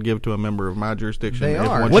privileges I would give to a member of my jurisdiction. They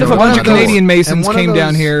are. one What if a showed bunch up of to my door. Canadian Masons one of came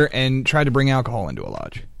down those- here and tried to bring alcohol into a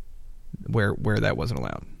lodge where that wasn't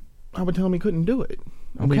allowed? I would tell him he couldn't do it.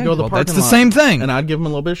 And Okay, we'd go to the well, parking that's the lot, same thing. And I'd give him a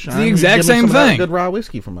little bit of shine. the He'd exact give me same some of that thing. good raw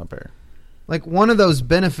whiskey from up there. Like, one of those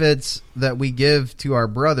benefits that we give to our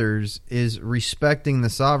brothers is respecting the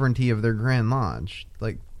sovereignty of their Grand Lodge.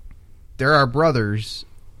 Like, they're our brothers,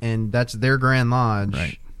 and that's their Grand Lodge.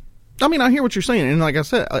 Right. I mean, I hear what you're saying, and like I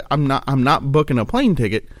said, I'm not booking a plane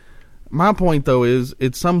ticket. My point, though, is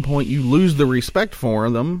at some point you lose the respect for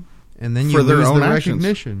them, And then you for their lose own the actions.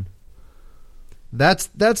 recognition. That's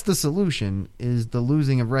the solution, is the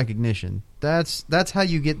losing of recognition. That's how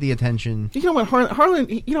you get the attention. You know what, Harlan?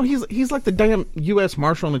 He's like the damn U.S.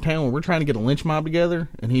 Marshal in the town where we're trying to get a lynch mob together,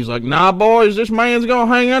 and he's like, "Nah, boys, this man's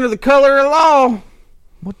gonna hang under the color of law."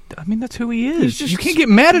 What? I mean, that's who he He's is. just- You can't get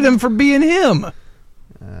mad at him for being him.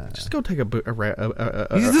 Just go take a He's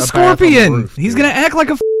bath on the scorpion. roof, He's dude. gonna act like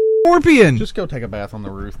a scorpion. Just go take a bath on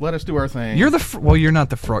the roof. Let us do our thing. You're well. You're not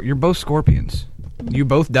the frog. You're both scorpions. You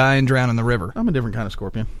both die and drown in the river. I'm a different kind of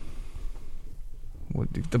scorpion.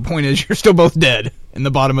 The point is, you're still both dead in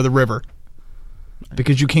the bottom of the river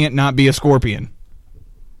because you can't not be a scorpion.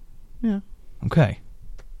 Yeah. Okay.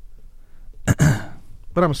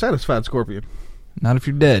 But I'm a satisfied scorpion. Not if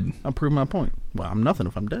you're dead. I'll prove my point. Well, I'm nothing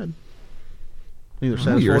if I'm dead. Either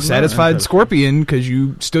Oh, you're a satisfied scorpion because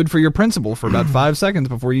you stood for your principle for about 5 seconds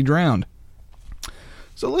before you drowned.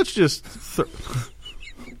 So let's just throw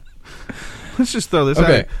this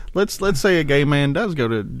Okay. out. Let's say a gay man does go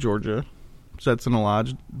to Georgia, sets in a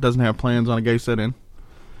lodge, doesn't have plans on a gay sit-in,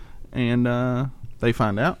 and they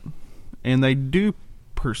find out, and they do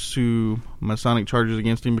pursue Masonic charges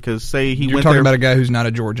against him because say he You're went talking there. about a guy who's not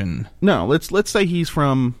a Georgian. No, let's say he's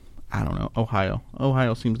from, I don't know, Ohio.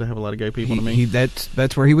 Ohio seems to have a lot of gay people to me.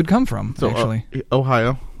 That's where he would come from, So, actually.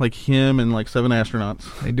 Ohio, like him and like 7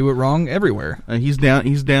 astronauts. They do it wrong everywhere. He's down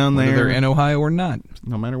Whether there. they're in Ohio or not.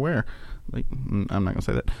 No matter where. Like, I'm not going to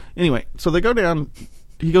say that. Anyway, so they go down.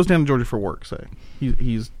 He goes down to Georgia for work, say.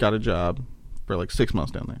 He's got a job for like 6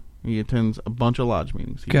 months down there. He attends a bunch of lodge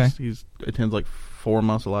meetings. He attends like 4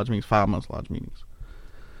 months of lodge meetings, 5 months of lodge meetings.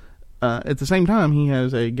 At the same time, he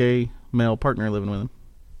has a gay male partner living with him.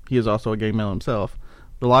 He is also a gay male himself.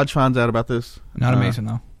 The lodge finds out about this. Not a Mason,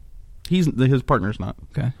 though. His partner's not.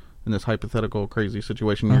 Okay. In this hypothetical crazy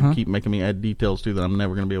situation, you keep making me add details to that I'm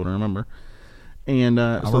never going to be able to remember. And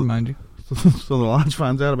I'll remind you. So the lodge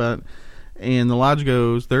finds out about it, and the lodge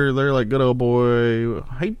goes, they're like, good old boy,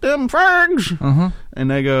 hate them frags, and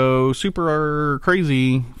they go super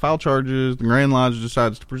crazy, file charges. The Grand Lodge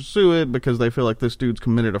decides to pursue it because they feel like this dude's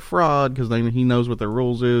committed a fraud because he knows what their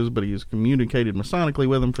rules is, but he's communicated Masonically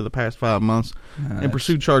with them for the past 5 months, and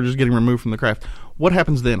pursued charges getting removed from the craft. What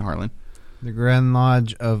happens then, Harlan? The Grand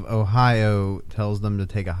Lodge of Ohio tells them to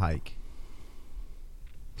take a hike.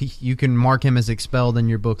 You can mark him as expelled in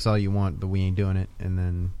your books all you want, but we ain't doing it, and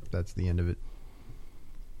then that's the end of it.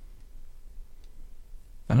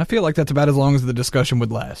 And I feel like that's about as long as the discussion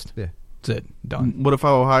would last. Yeah. That's it. Done. What if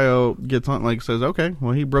Ohio gets on, like, says, okay,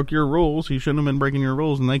 well, he broke your rules, he shouldn't have been breaking your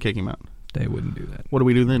rules, and they kick him out? They wouldn't do that. What do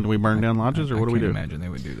we do then? Do we burn down lodges, or what do we do? I can't imagine they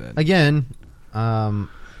would do that. Again,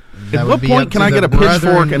 at what point can I get a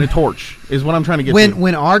pitchfork and a torch, is what I'm trying to get to.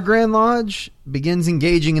 When our Grand Lodge begins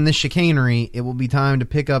engaging in this chicanery, it will be time to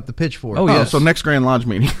pick up the pitchfork. Oh, yes. So next Grand Lodge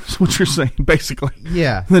meeting is what you're saying, basically.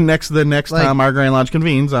 Yeah. The next time our Grand Lodge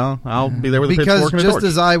convenes, I'll be there with a pitchfork and a torch. Because just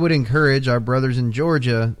as I would encourage our brothers in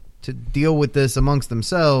Georgia to deal with this amongst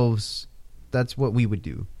themselves, that's what we would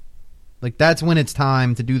do. Like, that's when it's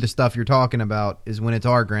time to do the stuff you're talking about, is when it's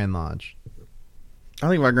our Grand Lodge. I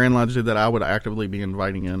think if our Grand Lodge did that, I would actively be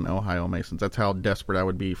inviting in Ohio Masons. That's how desperate I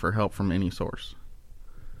would be for help from any source.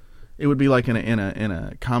 It would be like in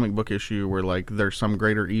a comic book issue where, like, there's some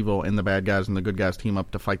greater evil and the bad guys and the good guys team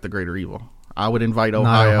up to fight the greater evil. I would invite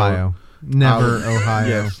Ohio. Not Ohio. Never Ohio.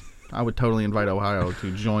 Yes. I would totally invite Ohio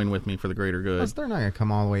to join with me for the greater good. Plus, they're not going to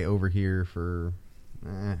come all the way over here for...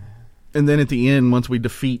 And then at the end, once we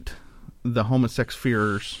defeat the homosex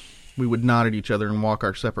fearers, we would nod at each other and walk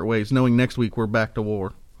our separate ways, knowing next week we're back to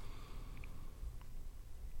war.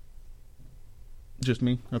 Just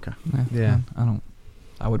me? Okay. Yeah.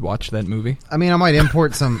 I would watch that movie. I mean, I might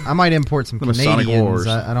import some The Masonic Wars. Canadians.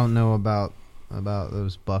 I don't know about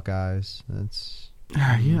those Buckeyes. That's...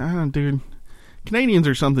 Yeah, dude. Canadians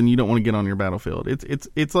are something you don't want to get on your battlefield.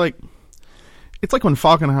 It's like when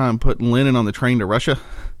Falkenhayn put Lenin on the train to Russia.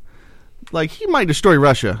 Like, he might destroy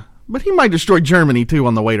Russia, but he might destroy Germany too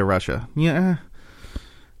on the way to Russia. Yeah,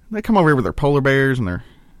 they come over here with their polar bears and their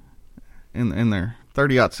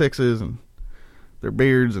 30-06s and their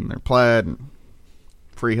beards and their plaid and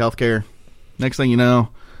free healthcare. Next thing you know,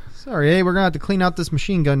 sorry, hey, we're gonna have to clean out this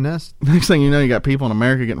machine gun nest. Next thing you know, you got people in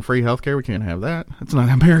America getting free healthcare. We can't have that. That's not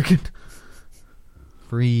American.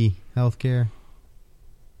 Free healthcare.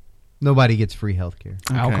 Nobody gets free healthcare.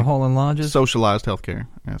 Okay. Alcohol in lodges? Socialized healthcare,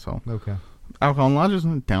 asshole. Okay. Alcohol in lodges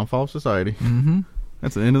and downfall of society. Mm-hmm.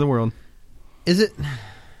 That's the end of the world. Is it? I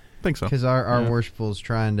think so. Because our worshipful is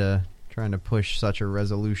trying to push such a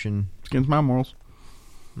resolution. It's against my morals.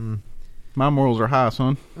 My morals are high,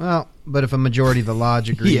 son. Well, but if a majority of the lodge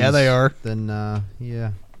agrees, Yeah, they are. Then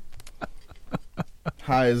yeah.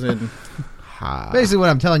 High as in high. Basically, what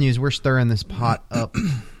I'm telling you is we're stirring this pot up.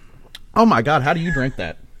 Oh my God! How do you drink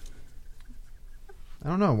that? I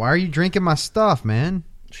don't know. Why are you drinking my stuff, man?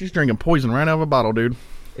 She's drinking poison right out of a bottle, dude.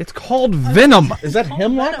 It's called venom. Is that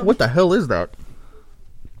hemlock? What the hell is that?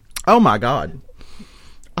 Oh my God!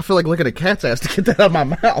 I feel like licking a cat's ass to get that out of my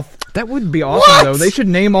mouth. That would be awesome, though. They should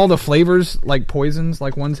name all the flavors like poisons.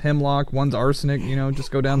 Like one's hemlock, one's arsenic. You know,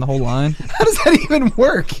 just go down the whole line. How does that even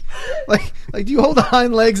work? Like, do you hold the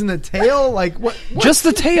hind legs and the tail? Like what? Just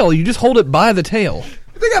the tail. You just hold it by the tail.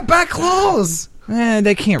 They got back claws.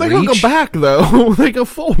 They can't They reach. don't go back though. They go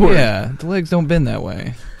forward. Yeah, the legs don't bend that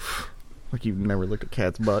way. Like you've never licked a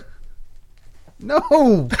cat's butt.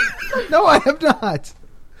 No, no, I have not.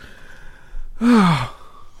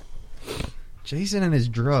 Jason and his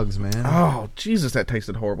drugs, man. Oh, Jesus, that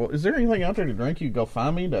tasted horrible. Is there anything out there to drink you could go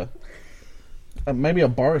find me to... maybe a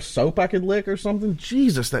bar of soap I could lick or something?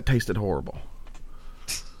 Jesus, that tasted horrible.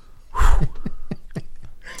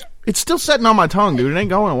 It's still sitting on my tongue, dude. It ain't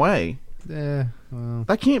going away. Yeah, well...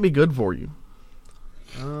 That can't be good for you.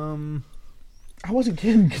 I wasn't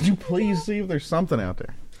kidding. Could you please see if there's something out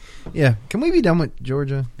there? Yeah. Can we be done with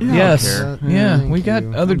Georgia? Yeah, yes. Yeah, we got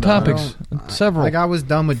you. other topics. Several. Like, I was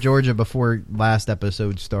done with Georgia before last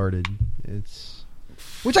episode started.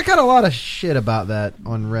 Which I got a lot of shit about that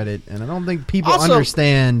on Reddit, and I don't think people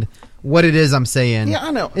understand what it is I'm saying. Yeah,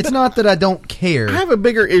 I know. It's not that I don't care. I have a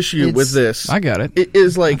bigger issue with this. I got it. It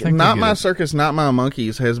is like, Not My Circus, Not My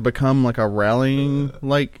Monkeys has become like a rallying,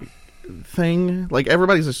 like, thing. Like,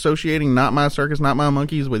 everybody's associating Not My Circus, Not My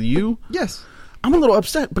Monkeys with you. Yes. I'm a little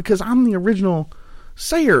upset because I'm the original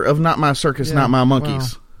sayer of Not My Circus, Not My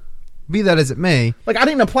Monkeys. Well, be that as it may. Like, I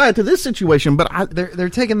didn't apply it to this situation, but They're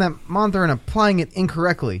taking that mantra and applying it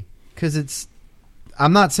incorrectly. Because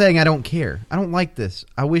I'm not saying I don't care. I don't like this.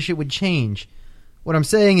 I wish it would change. What I'm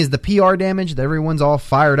saying is the PR damage that everyone's all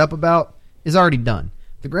fired up about is already done.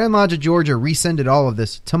 The Grand Lodge of Georgia rescinded all of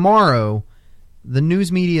this. Tomorrow, the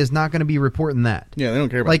news media is not going to be reporting that. Yeah, they don't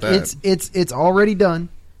care about that. It's already done.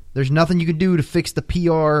 There's nothing you can do to fix the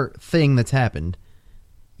PR thing that's happened.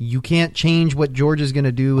 You can't change what Georgia's going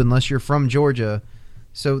to do unless you're from Georgia.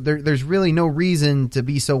 So there's really no reason to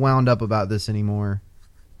be so wound up about this anymore.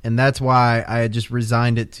 And that's why I had just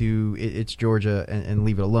resigned it to it's Georgia and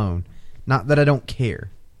leave it alone. Not that I don't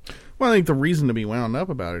care. Well, I think the reason to be wound up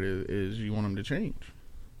about it is you want them to change.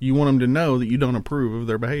 You want them to know that you don't approve of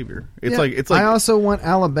their behavior. It's like I also want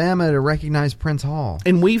Alabama to recognize Prince Hall.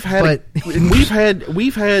 And we've had like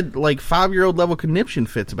 5-year-old level conniption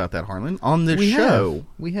fits about that, Harlan, on this show.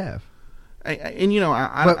 We have. And you know,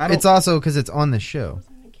 I but don't, it's also because it's on this show.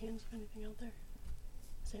 Wasn't there cans or anything out there?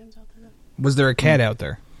 Sam's out there. Was there a cat out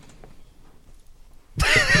there?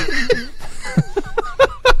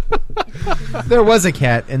 There was a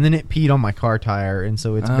cat, and then it peed on my car tire, and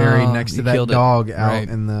so it's buried next to that dog out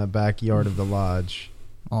in the backyard of the lodge.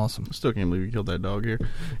 Awesome. I still can't believe you killed that dog here.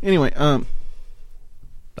 Anyway, I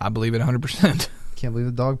believe it 100%. Can't believe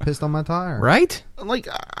the dog pissed on my tire. Right? Like,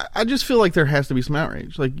 I just feel like there has to be some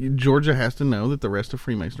outrage. Like, Georgia has to know that the rest of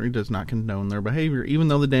Freemasonry does not condone their behavior, even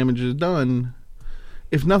though the damage is done.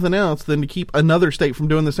 If nothing else, then to keep another state from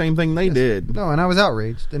doing the same thing they did. No, and I was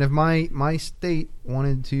outraged. And if my state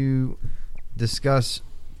wanted to discuss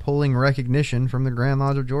pulling recognition from the Grand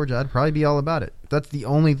Lodge of Georgia, I'd probably be all about it. That's the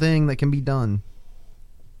only thing that can be done.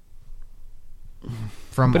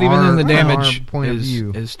 From but even then, the damage our point of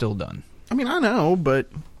view is still done. I mean, I know, but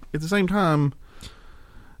at the same time,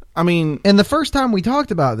 I mean... And the first time we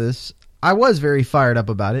talked about this, I was very fired up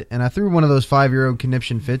about it, and I threw one of those 5-year-old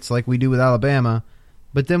conniption fits like we do with Alabama,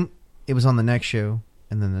 but then it was on the next show,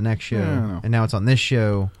 and then the next show, and now it's on this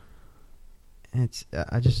show. And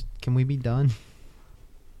can we be done?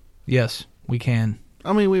 Yes, we can.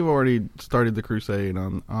 I mean, we've already started the crusade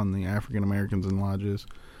on the African Americans in lodges.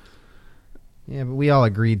 Yeah, but we all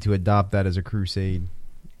agreed to adopt that as a crusade.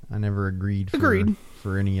 I never agreed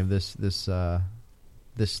for any of this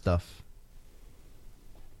stuff.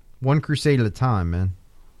 One crusade at a time, man.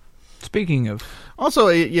 Speaking of, also,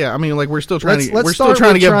 yeah, I mean, like we're still trying to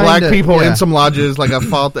get get black people in some lodges, like a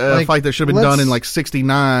fight that should have been done in like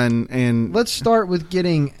 '69. And let's start with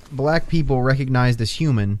getting black people recognized as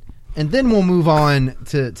human, and then we'll move on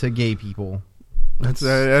to gay people.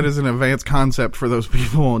 That is an advanced concept for those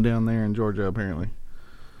people down there in Georgia, apparently.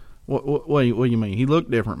 What do you mean? He looked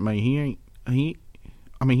different to me. He ain't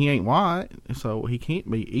white, so he can't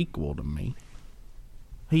be equal to me.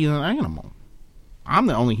 He's an animal. I'm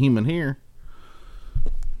the only human here.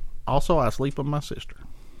 Also, I sleep with my sister.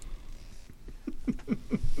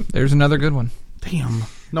 There's another good one. Damn.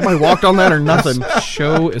 Nobody walked on that or nothing. This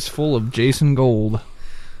show is full of Jason Gold.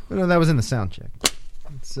 No, that was in the sound check.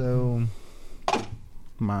 So...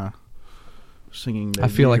 My singing debut. I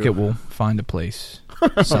feel like it will find a place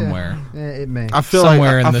somewhere. Yeah, it may. I feel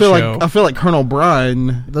somewhere in the show. I feel like Colonel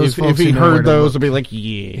Brian, if he heard those, would be like,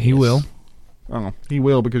 yeah. He will. Oh, he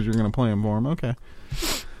will because you're going to play him for him. Okay.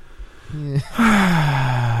 Yeah.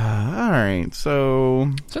 All right,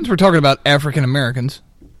 so... Since we're talking about African Americans...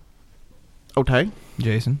 Okay.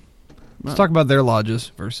 Jason. Let's talk about their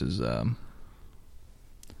lodges versus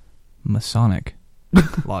Masonic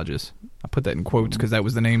lodges. I put that in quotes because that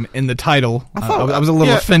was the name in the title. I was a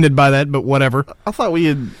little offended by that, but whatever. I thought we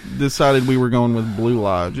had decided we were going with Blue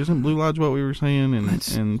Lodge. Isn't Blue Lodge what we were saying?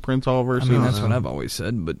 And Prince Hall versus... I mean, that's what I've always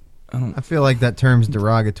said, but I don't... I feel like that term's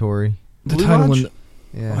derogatory. The Blue title Lodge?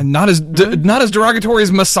 Yeah. Not as derogatory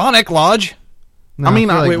as Masonic Lodge. No, I mean,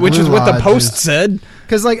 feel like which Blue is what the Lodge Post said.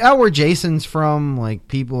 Because like out where Jason's from, like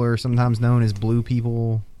people are sometimes known as blue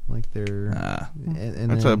people. Like they're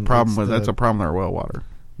and That's then a problem it's that's a problem with our well water.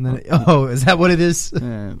 and then, oh, is that what it is?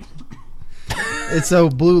 Yeah. It's so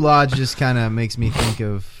Blue Lodge just kind of makes me think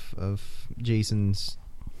of Jason's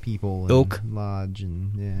people and Ilk. Lodge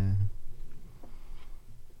and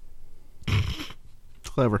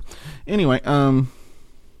Clever. Anyway,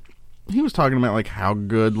 he was talking about like how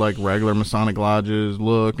good like regular Masonic lodges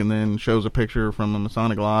look, and then shows a picture from a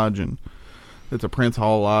Masonic lodge, and it's a Prince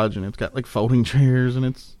Hall lodge, and it's got like folding chairs, and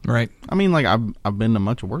it's Right. I mean, like I've been to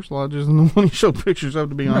much worse lodges than the one he showed pictures of.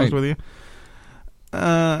 To be honest with you,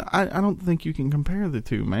 I don't think you can compare the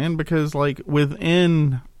two, man, because like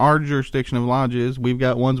within our jurisdiction of lodges, we've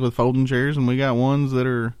got ones with folding chairs, and we got ones that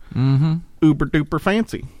are uber duper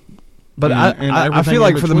fancy. But And I everything feel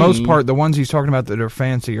like in for the most between, part, the ones he's talking about that are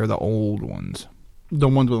fancy are the old ones. the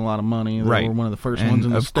ones with a lot of money, that Right. were one of the first And ones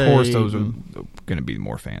in the of state. course, those are and- going to be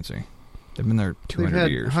more fancy. They've been there they've 200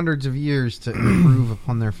 had years. hundreds of years to improve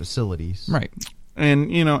upon their facilities. Right.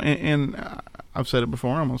 And you know, and I've said it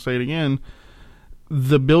before, I'm gonna say it again.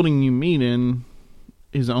 The building you meet in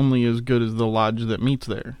is only as good as the lodge that meets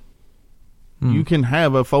there. You can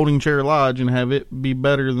have a folding chair lodge and have it be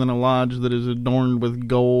better than a lodge that is adorned with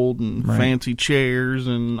gold and Right. fancy chairs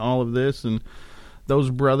and all of this. And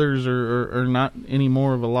those brothers are not any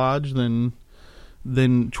more of a lodge than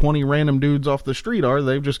 20 random dudes off the street are.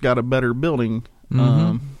 They've just got a better building.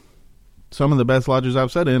 Some of the best lodges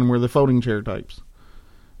I've sat in were the folding chair types,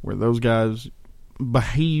 where those guys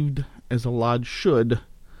behaved as a lodge should.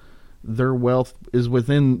 Their wealth is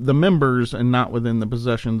within the members and not within the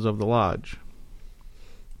possessions of the lodge.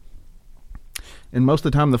 And most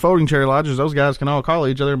of the time, the folding chair lodges, those guys can all call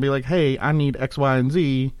each other and be like, "Hey, I need X, Y, and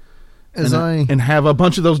Z," and have a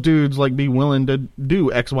bunch of those dudes like be willing to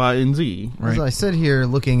do X, Y, and Z. As I sit here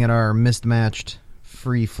looking at our mismatched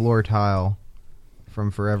free floor tile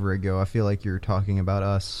from forever ago, I feel like you're talking about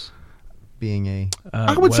us being a.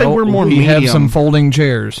 I would say we're more We have medium. some folding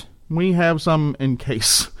chairs. We have some in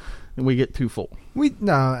case we get too full.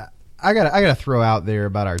 I gotta throw out there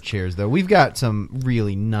about our chairs though. We've got some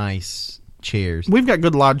really nice chairs. We've got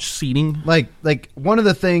good lodge seating. Like one of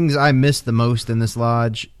the things I miss the most in this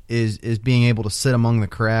lodge is being able to sit among the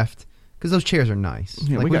craft, because those chairs are nice.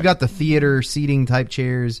 Yeah, like we've got the theater seating type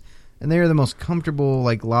chairs, and they are the most comfortable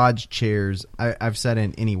like lodge chairs I've sat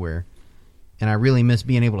in anywhere, and I really miss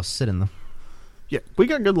being able to sit in them. Yeah, we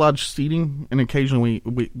got good lodge seating, and occasionally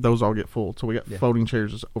we those all get full, so we got folding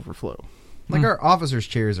chairs that overflow. Like our officers'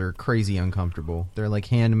 chairs are crazy uncomfortable. They're like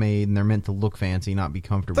handmade, and they're meant to look fancy, not be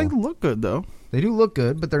comfortable. They look good though. They do look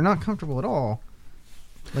good, but they're not comfortable at all.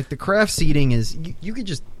 Like the craft seating is, you could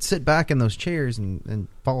just sit back in those chairs and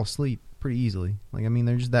fall asleep pretty easily. Like, I mean,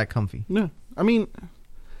 they're just that comfy. Yeah, I mean,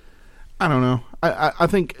 I don't know. I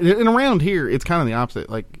think, and around here, it's kind of the opposite.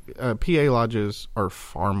 Like, PA lodges are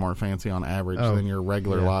far more fancy on average than your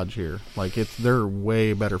regular lodge here. Like, they're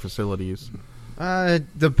way better facilities.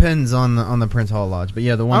 It depends on the Prince Hall Lodge, but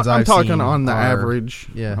yeah, the ones I'm I've talking seen on the are- average.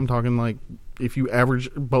 Yeah, I'm talking like if you average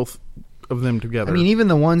both of them together. I mean, even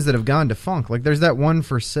the ones that have gone defunct, like there's that one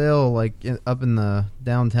for sale, like up in the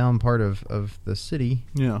downtown part of the city.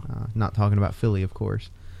 Yeah, not talking about Philly, of course.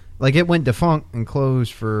 Like it went defunct and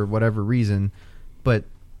closed for whatever reason, but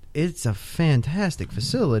it's a fantastic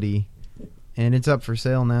facility, and it's up for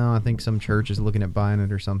sale now. I think some church is looking at buying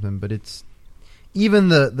it or something, but it's. Even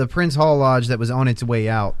the Prince Hall Lodge that was on its way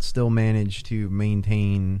out still managed to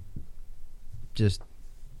maintain just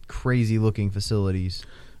crazy looking facilities.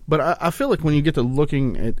 but I feel like when you get to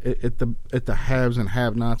looking at the haves and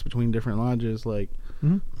have-nots between different lodges, like I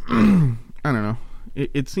don't know,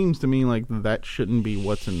 it seems to me like that shouldn't be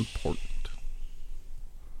what's important.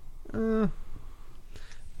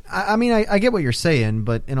 I mean, I get what you're saying,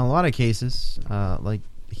 but in a lot of cases, like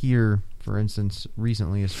here, for instance,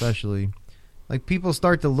 recently especially. Like, people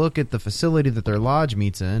start to look at the facility that their lodge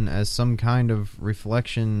meets in as some kind of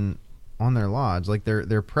reflection on their lodge. Like,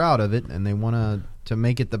 they're proud of it, and they want to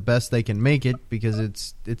make it the best they can make it because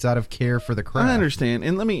it's out of care for the craft. I understand,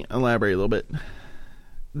 and let me elaborate a little bit.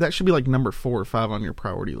 That should be like number 4 or 5 on your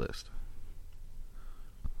priority list.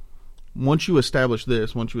 Once you establish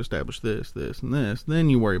this, and this, then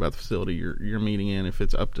you worry about the facility you're meeting in if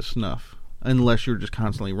it's up to snuff. Unless you're just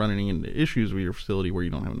constantly running into issues with your facility where you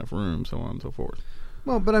don't have enough room, so on and so forth.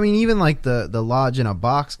 Well, but I mean, even like the lodge in a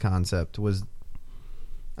box concept was,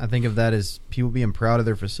 I think of that as people being proud of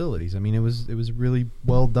their facilities. I mean, it was really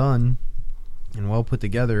well done and well put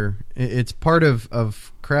together. It's part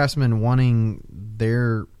of craftsmen wanting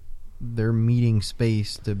their their meeting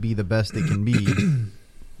space to be the best it can be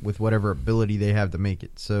with whatever ability they have to make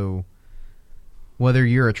it. So whether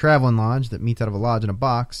you're a traveling lodge that meets out of a lodge in a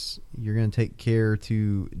box, you're going to take care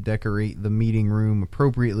to decorate the meeting room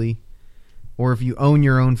appropriately. Or if you own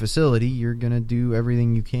your own facility, you're going to do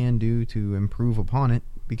everything you can do to improve upon it,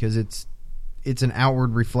 because it's an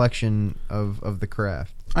outward reflection of the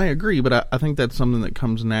craft. I agree, but I think that's something that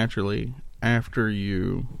comes naturally after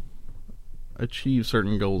you achieve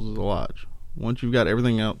certain goals as a lodge. Once you've got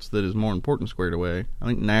everything else that is more important squared away, I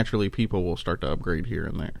think naturally people will start to upgrade here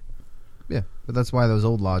and there. Yeah, but that's why those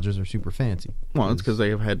old lodges are super fancy. Well, it's because they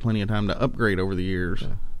have had plenty of time to upgrade over the years. Yeah.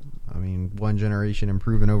 I mean, one generation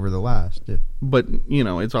improving over the last. Yeah. But, you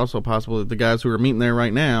know, it's also possible that the guys who are meeting there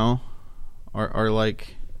right now are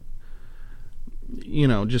like, you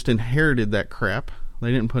know, just inherited that crap.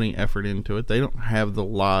 They didn't put any effort into it. They don't have the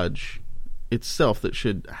lodge itself that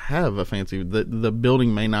should have a fancy... The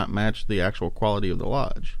building may not match the actual quality of the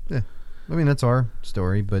lodge. Yeah. I mean, that's our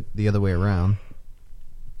story, but the other way around.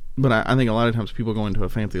 But I think a lot of times people go into a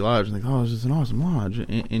fancy lodge and think, oh, this is an awesome lodge.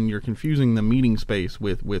 And you're confusing the meeting space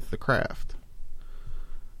with the craft.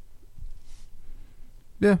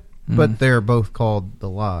 Yeah. Mm-hmm. But they're both called the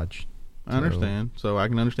lodge. I understand. So I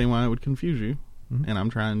can understand why it would confuse you. Mm-hmm. And I'm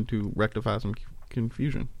trying to rectify some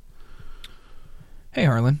confusion. Hey,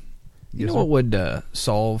 Harlan. You Yes, know sir? what would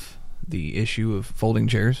solve the issue of folding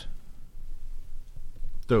chairs?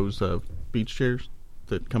 Those beach chairs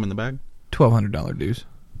that come in the bag? $1,200 dues.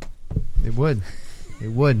 It would. It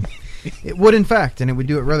would. It would, in fact, and it would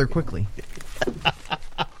do it rather quickly.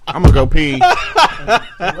 I'm going to go pee.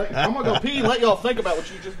 I'm going to go pee and let y'all think about what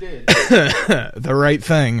you just did. The right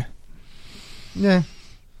thing. Yeah.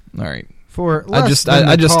 All right. For I less just than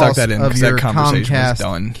the stuck cost that in of because that your conversation was Comcast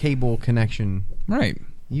done. cable connection, Right.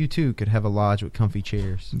 you too could have a lodge with comfy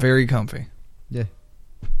chairs. Very comfy. Yeah.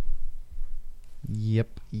 Yep.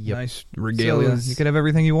 Nice regalia. So You could have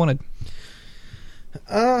everything you wanted.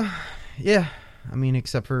 Yeah. I mean,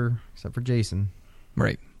 except for Jason.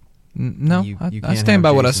 Right. No, You I can't stand have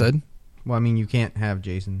by what I Jason. said. Well, I mean, you can't have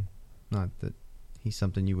Jason. Not that he's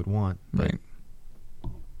something you would want. But Right.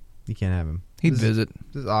 you can't have him. He'd This visit.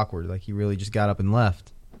 This is awkward. Like, he really just got up and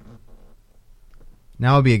left.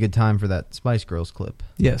 Now would be a good time for that Spice Girls clip.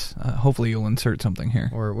 Yes. Hopefully you'll insert something here.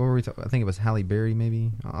 Or what were we talking? I think it was Halle Berry,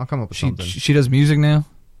 maybe. I'll come up with something. She does music now?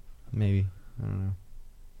 Maybe. I don't know.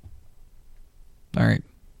 All right.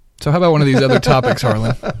 So how about one of these other topics,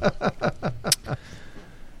 Harlan?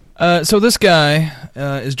 So this guy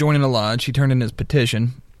is joining a lodge. He turned in his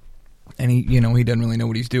petition, and he doesn't really know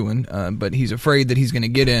what he's doing, but he's afraid that he's going to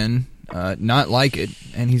get in, not like it,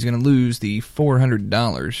 and he's going to lose the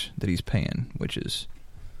 $400 that he's paying, which is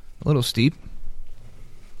a little steep.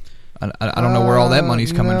 I don't know where all that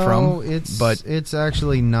money's coming from. But it's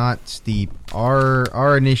actually not steep.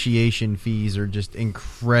 Our initiation fees are just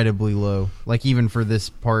incredibly low. Like, even for this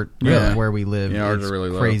part of where we live, Yeah, ours it's are really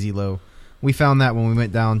low. crazy low. We found that when we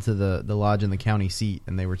went down to the lodge in the county seat,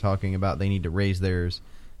 and they were talking about they need to raise theirs,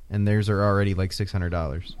 and theirs are already like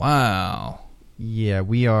 $600. wow. Yeah,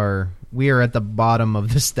 we are at the bottom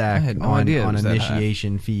of the stack I had no idea it on was that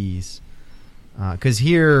initiation fees. Because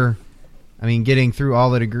here, I mean, getting through all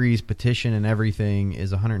the degrees, petition, and everything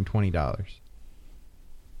is $120.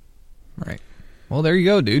 Right. Well, there you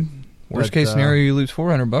go, dude. Worst case scenario, you lose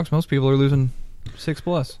 $400. Most people are losing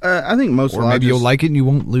 $6+. I think most Or lodges... maybe you'll like it and you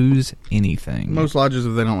won't lose anything. Most lodges,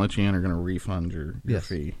 if they don't let you in, are going to refund your Yes.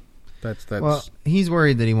 fee. That's Well, he's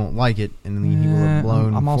worried that he won't like it, and then he will have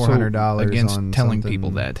blown I'm also $400 against on telling something. people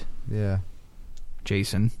that, Yeah.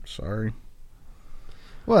 Jason. sorry.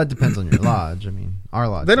 Well, it depends on your lodge. I mean, our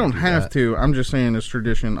lodge. They don't do have that. to. I'm just saying, as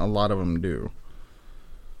tradition, a lot of them do.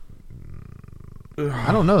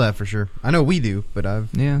 I don't know that for sure. I know we do, but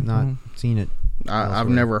I've not seen it. I've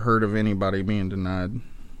elsewhere. never heard of anybody being denied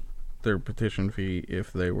their petition fee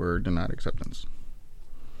if they were denied acceptance.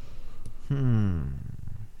 I don't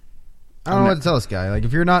know what to tell this guy. Like,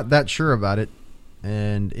 if you're not that sure about it,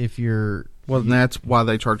 and if you're... Well, that's why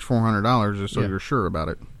they charge $400, just so Yeah. you're sure about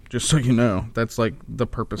it. Just so you know. That's like the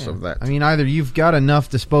purpose of that. I mean, either you've got enough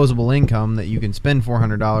disposable income that you can spend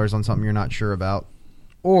 $400 on something you're not sure about,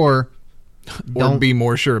 or Or be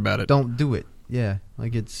more sure about it. don't do it. Yeah,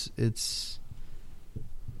 like it's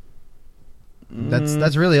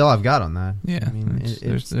that's really all I've got on that. Yeah. I mean,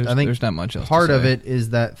 There's I think there's not much else part to of say. it is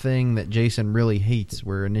that thing that Jason really hates,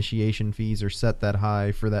 where initiation fees are set that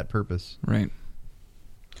high for that purpose. Right.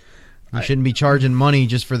 You shouldn't be charging money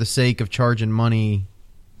just for the sake of charging money.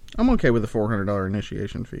 I'm okay with the $400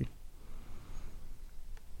 initiation fee.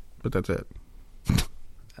 But that's it.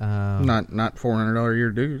 Not $400 a year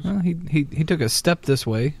dues. Well, he took a step this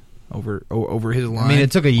way over his line. I mean,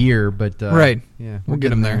 it took a year, but right. Yeah, we'll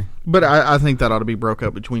get him there. But I think that ought to be broke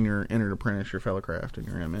up between your entered apprentice, your fellow craft, and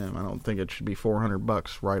your MM. I don't think it should be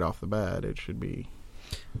 $400 right off the bat. It should be.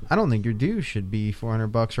 I don't think your dues should be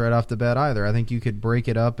 $400 right off the bat either. I think you could break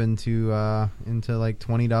it up into like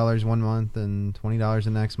 $20 one month and $20 the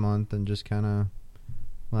next month, and just kind of.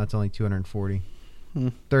 Well, that's only $240.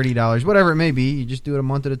 $30, whatever it may be. You just do it a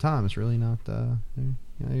month at a time. It's really not. There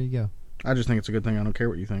you go. I just think it's a good thing. I don't care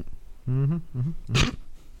what you think. Mm-hmm.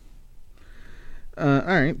 All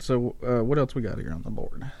right. So what else we got here on the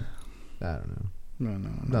board? I don't know. No,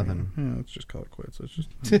 Nothing. Yeah, let's just call it quits. Let's just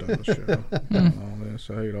I'm done with the show. Done all this.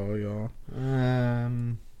 I hate all y'all.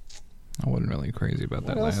 I wasn't really crazy about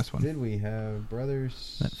that last one. Did we have,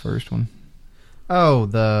 brothers? That first one. Oh,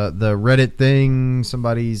 the Reddit thing.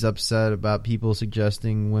 Somebody's upset about people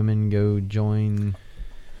suggesting women go join.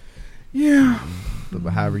 Yeah.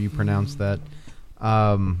 However you pronounce that.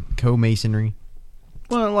 Co-masonry.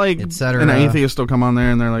 Well, like, etc. an atheist will come on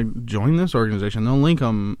there and they're like, join this organization. They'll link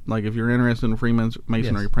them, like, if you're interested in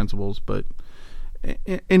Freemasonry principles. But,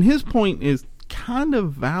 and his point is kind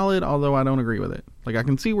of valid, although I don't agree with it. Like, I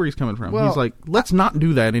can see where he's coming from. Well, he's like, let's not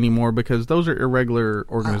do that anymore because those are irregular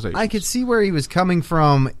organizations. I could see where he was coming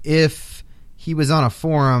from if he was on a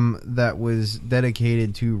forum that was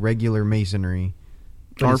dedicated to regular masonry.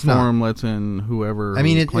 Our forum lets in whoever. I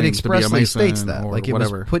mean, it expressly states that. Like, it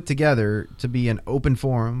was put together to be an open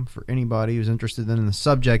forum for anybody who's interested in the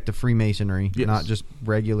subject of Freemasonry, not just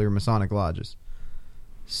regular Masonic lodges.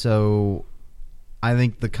 So I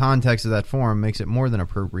think the context of that forum makes it more than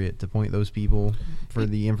appropriate to point those people for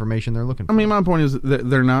the information they're looking for. I mean, my point is that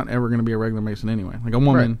they're not ever going to be a regular Mason anyway. Like, a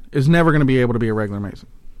woman is never going to be able to be a regular Mason.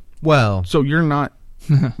 Well. So you're not,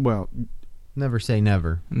 well. Never say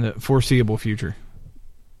never. In the foreseeable future.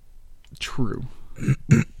 True.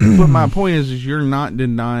 But my point is you're not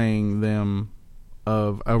denying them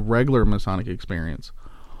of a regular Masonic experience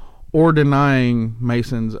or denying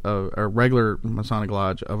Masons a regular Masonic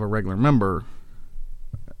lodge of a regular member.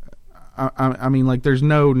 I mean, like, there's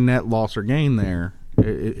no net loss or gain there.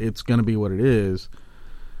 It's going to be what it is.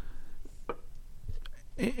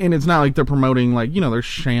 And it's not like they're promoting, like, there's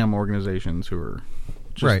sham organizations who are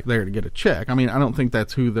just there to get a check. I mean, I don't think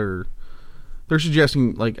that's who they're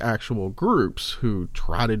suggesting, like, actual groups who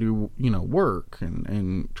try to do, work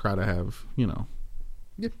and try to have,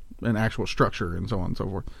 an actual structure and so on and so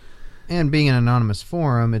forth. And being an anonymous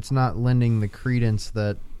forum, it's not lending the credence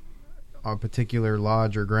that a particular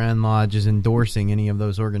lodge or Grand Lodge is endorsing any of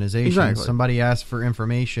those organizations. Exactly. Somebody asked for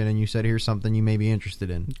information and you said, here's something you may be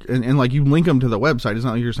interested in. And like, you link them to the website. It's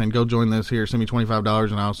not like you're saying, go join this here, send me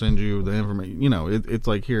 $25 and I'll send you the information. It's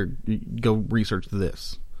like, here, go research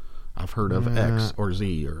this. I've heard of X or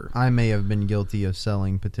Z. Or I may have been guilty of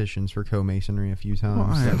selling petitions for co-masonry a few times.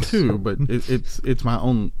 Well, I have too, but it's my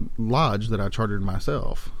own lodge that I chartered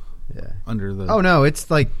myself. Yeah. Under the. Oh no, it's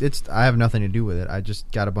I have nothing to do with it. I just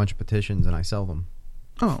got a bunch of petitions and I sell them.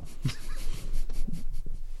 Oh.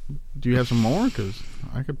 Do you have some more? Because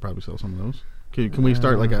I could probably sell some of those. Can we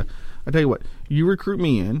start like I tell you what, you recruit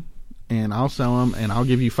me in, and I'll sell them, and I'll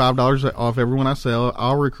give you $5 off everyone I sell.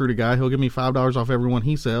 I'll recruit a guy, he'll give me $5 off everyone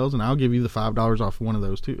he sells, and I'll give you the $5 off one of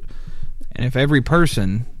those too. And if every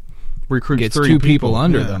person recruits gets 3 two people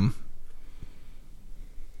under them,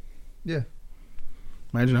 yeah.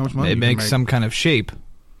 Imagine how much money it makes some kind of shape,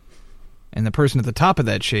 and the person at the top of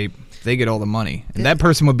that shape, they get all the money, and that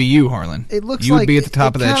person would be you, Harlan. It looks you like would be at the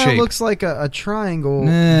top of that shape. It looks like a triangle,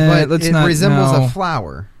 but it resembles a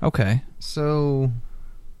flower. Okay, so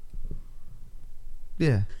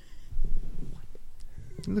yeah,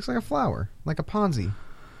 it looks like a flower, like a Ponzi,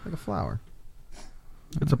 like a flower.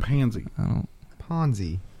 It's a pansy.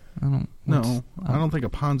 Ponzi. I don't think a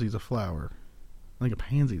Ponzi's a flower. I think a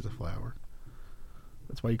pansy's a flower.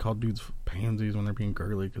 That's why you call dudes pansies when they're being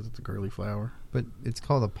girly, because it's a girly flower. But it's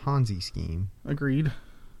called a Ponzi scheme. Agreed.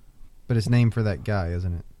 But it's named for that guy,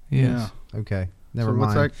 isn't it? Yes. Yeah. Okay. Never mind.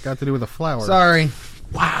 mind. What's that got to do with a flower? Sorry.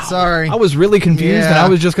 Wow. Sorry. I was really confused, and I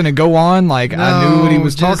was just going to go on like I knew what he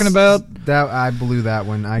was talking about. That I blew that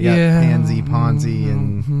one. I got pansy, Ponzi,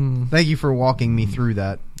 and thank you for walking me through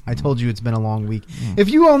that. I told you it's been a long week. If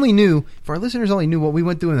you only knew, if our listeners only knew what we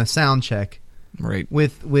went through in the sound check. Right.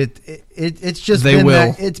 It's just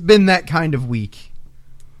it's been that kind of week.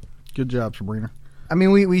 Good job, Sabrina. I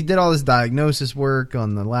mean, we did all this diagnosis work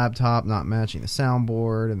on the laptop, not matching the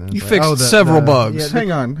soundboard, and then you fixed several bugs. Yeah,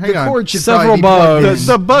 hang on. Cord should several bugs.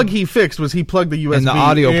 The bug he fixed was he plugged the USB and the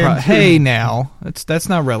audio. Hey, now that's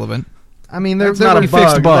not relevant. I mean, That's there not were a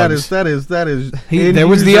bug. That is. There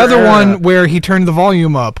was the other one where he turned the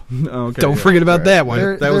volume up. Okay, Don't forget about that one.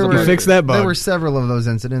 He fixed that bug. There were several of those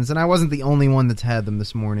incidents, and I wasn't the only one that's had them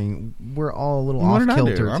this morning. We're all a little What off did I do?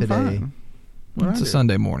 kilter I'm today. fine. What'd I It's a do?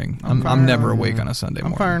 Sunday morning. I'm never awake on a Sunday I'm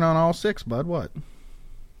morning. firing on all 6, bud. What?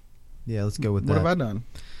 Yeah, let's go with What that. have I done?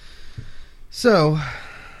 So, I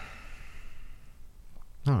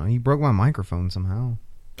don't know. You broke my microphone somehow.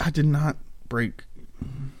 I did not break.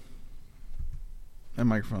 That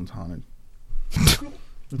microphone's haunted.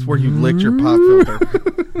 It's where you licked your pop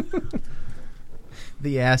filter.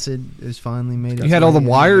 The acid is finally made it. You had all the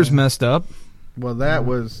wires messed up Well, that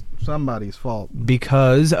was somebody's fault.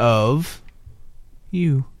 because of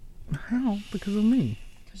you. How? Because of me.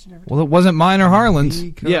 Well, it wasn't mine or Harlan's.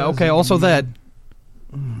 Because Yeah, okay, of also you. that.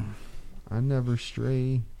 I never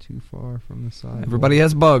stray too far from the side. Everybody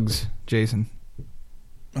has bugs, Jason.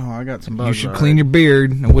 Oh, I got some bugs. You should clean your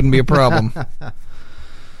beard. It wouldn't be a problem.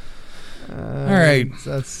 All right.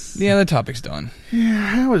 That's Yeah, that topic's done. Yeah,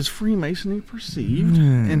 how is Freemasonry perceived,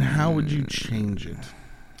 and how would you change it?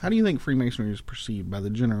 How do you think Freemasonry is perceived by the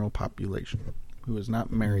general population who is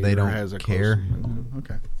not married They or don't has a care.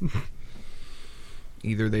 Okay.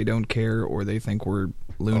 Either they don't care, or they think we're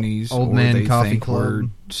loonies, Old or man they coffee think club. we're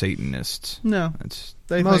Satanists. No. That's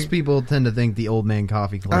most people tend to think the old man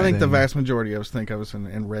coffee club. I think the thing. vast majority of us think of us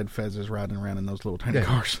in red fezzes riding around in those little tiny Yeah.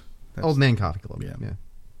 cars. That's- old man coffee club. Yeah. Yeah.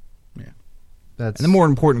 Yeah. That's and the more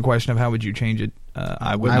important question of how would you change it?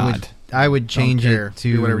 I would not. I would change care. it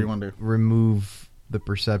to Do whatever you wanna do. remove the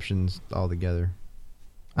perceptions altogether.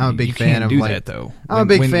 I'm a big you fan can't of do like that though. I'm a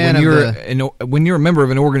big fan of when you're a member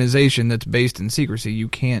of an organization that's based in secrecy, you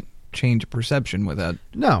can't change a perception without.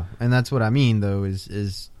 no, and that's what I mean though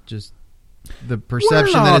is just the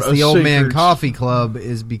perception that not it's a the old man secret- coffee club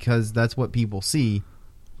is because that's what people see.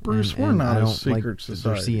 Bruce, and- we're and not I a don't secret like that society.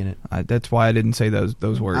 they're seeing it. That's why I didn't say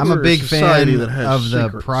those words. I'm a We're a big society fan that has of the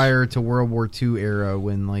secrets. prior to World War II era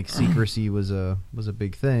when like secrecy was a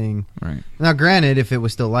big thing. right. Now, granted, if it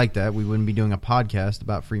was still like that, we wouldn't be doing a podcast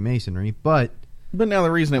about Freemasonry. But But now the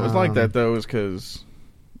reason it was like that, though, is because,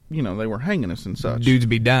 they were hanging us and such. Dudes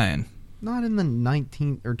be dying. not in the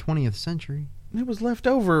 19th or 20th century. It was left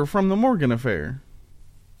over from the Morgan affair.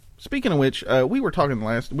 Speaking of which, we were talking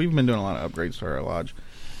we've been doing a lot of upgrades to our lodge.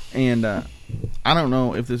 And I don't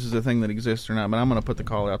know if this is a thing that exists or not, but I'm going to put the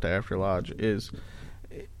call out to After Lodge, is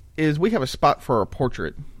we have a spot for a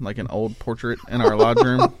portrait, like an old portrait in our lodge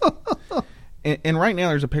room. And right now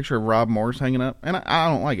there's a picture of Rob Morse hanging up, and I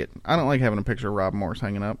don't like it. I don't like having a picture of Rob Morse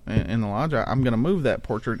hanging up in the lodge. I'm going to move that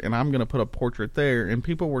portrait, and I'm going to put a portrait there, and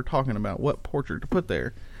people were talking about what portrait to put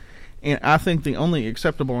there. And I think the only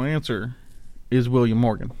acceptable answer is William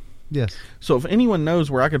Morgan. Yes. So if anyone knows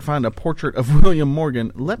where I could find a portrait of William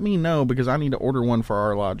Morgan, let me know, because I need to order one for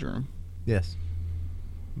our lodge room. Yes.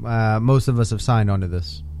 Most of us have signed onto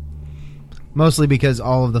this. Mostly because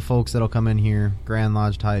all of the folks that'll come in here, Grand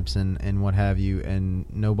Lodge types and what have you, and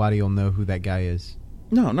nobody will know who that guy is.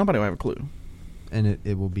 No, nobody will have a clue. And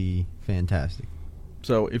it will be fantastic.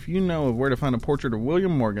 So if you know of where to find a portrait of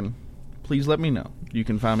William Morgan, please let me know. You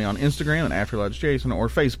can find me on Instagram at AfterLodgeJason or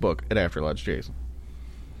Facebook at AfterLodgeJason.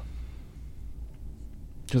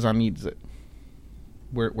 Because I needs it.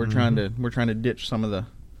 We're trying to ditch some of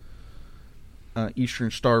the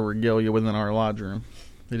Eastern Star regalia within our lodge room.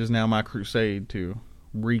 It is now my crusade to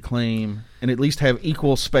reclaim and at least have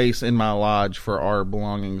equal space in my lodge for our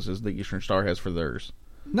belongings as the Eastern Star has for theirs.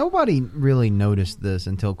 Nobody really noticed this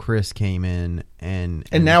until Chris came in and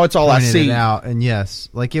now it's all I pointed see. it out. And yes,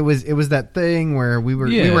 like it was that thing where we were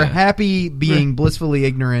Yeah. happy being blissfully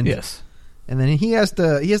ignorant. Yes. And then he has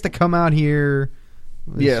to come out here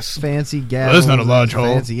with his Yes. fancy gals. Well, that's not a and lodge his hole.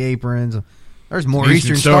 fancy aprons. There's more Eastern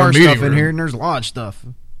Eastern Star Star meeting stuff in room. here than there's lodge stuff.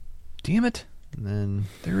 Damn it. And then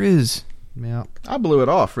There is. yeah. I blew it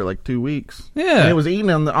off for like 2 weeks. Yeah. And it was eating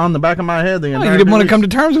on the back of my head the Oh, entire you didn't 2 want to weeks. come to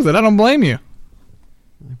terms with it. I don't blame you.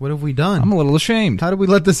 What have we done? I'm a little ashamed. How did we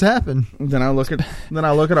let this happen? Then I look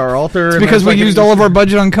at our altar. It's and because there's we like used all of our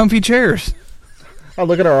budget on comfy chairs. I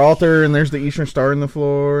look at our altar and there's the Eastern Star in the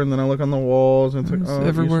floor, and then I look on the walls and it's like, It's oh,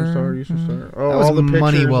 everywhere. Eastern Star. Oh, That was all the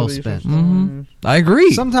money pictures well of the Eastern spent. Star. Mhm. I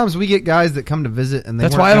agree. Sometimes we get guys that come to visit and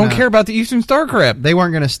That's why I don't care about the Eastern Star crap. They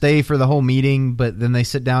weren't going to stay for the whole meeting, but then they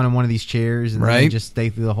sit down in one of these chairs and then they Right. just stay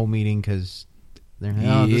through the whole meeting because they're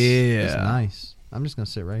this is Yeah. nice. I'm just going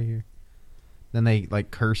to sit right here. Then they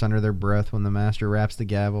like curse under their breath when the master raps the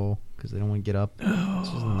gavel because they don't want to get up. It's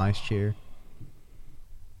just a nice chair.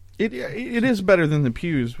 It is better than the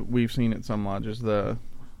pews we've seen at some lodges, the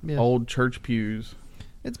Yeah. old church pews.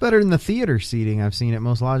 It's better than the theater seating I've seen at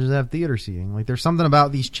most lodges that have theater seating. Like there's something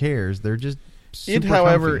about these chairs. They're just It,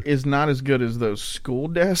 however, is not as good as those school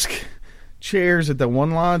desk chairs at the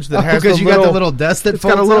one lodge that has because you got the little desk that it's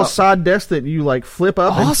got a little out. side desk that you like flip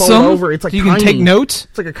up and Awesome. fold over. It's like you tiny. can take notes.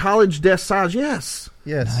 It's like a college desk size. Yes.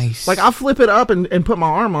 Yes. Nice. Like I flip it up and put my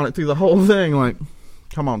arm on it through the whole thing. Like,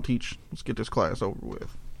 come on, teach. Let's get this class over with.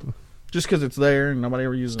 Just because it's there and nobody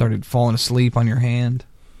ever uses Started falling asleep on your hand.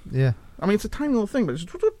 Yeah. I mean, it's a tiny little thing, but it's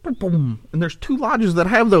just boom. And there's 2 lodges that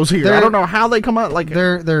have those here. I don't know how they come out. Like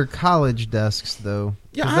They're college desks though.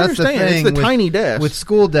 yeah, 'Cause I that's understand. The thing it's the tiny desk. with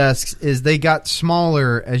school desks is they got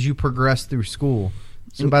smaller as you progress through school.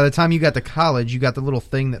 So by the time you got to college, you got the little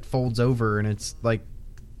thing that folds over, and it's like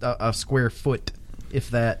a square foot,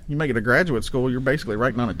 if that. You make it a graduate school, you're basically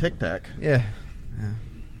writing on a Tic Tac. Yeah.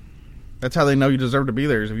 That's how they know you deserve to be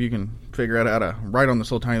there, is if you can figure out how to write on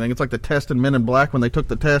this little tiny thing. It's like the test in Men in Black when they took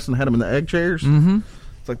the test and had them in the egg chairs. Mm-hmm.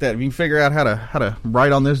 It's like that. If you can figure out how to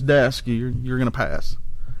write on this desk, you're going to pass.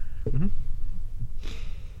 Mm-hmm.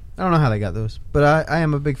 I don't know how they got those, but I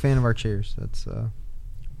am a big fan of our chairs. That's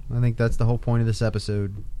I think that's the whole point of this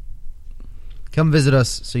episode. Come visit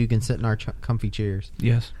us so you can sit in our comfy chairs.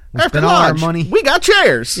 Yes. We spend all our money. We got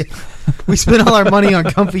chairs. We spent all our money on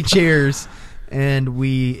comfy chairs, and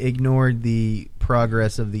we ignored the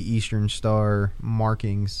progress of the Eastern Star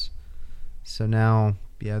markings. So now,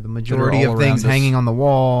 yeah, the majority all of things around us. hanging on the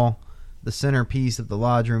wall, the centerpiece of the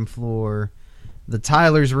lodge room floor, the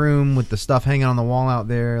Tyler's room with the stuff hanging on the wall out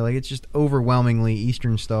there, like it's just overwhelmingly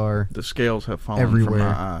Eastern Star. The scales have fallen Everywhere. from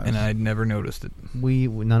my eyes. And I'd never noticed it. We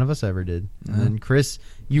none of us ever did. Uh-huh. And Chris,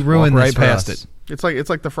 you ruined Walk this right for past us. it. It's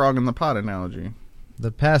like the frog in the pot analogy.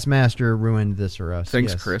 The past master ruined this for us.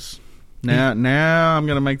 Thanks, yes. Chris. Now I'm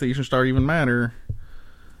going to make the Eastern Star even madder.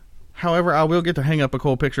 However, I will get to hang up a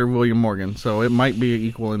cool picture of William Morgan, so it might be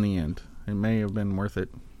equal in the end. It may have been worth it.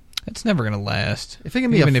 It's never going to last. If it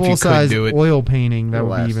can be Even a if you could full-size do it. oil painting, that It'll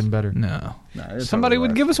would be last. even better. No. Nah, Somebody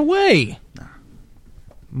would give us away.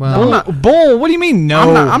 Well, Bull, what do you mean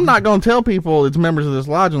no? I'm not going to tell people it's members of this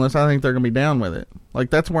lodge unless I think they're going to be down with it. Like,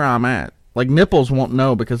 that's where I'm at. Like, Nipples won't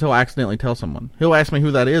know because he'll accidentally tell someone. He'll ask me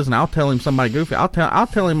who that is, and I'll tell him somebody goofy. I'll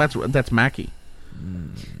tell him that's Mackie.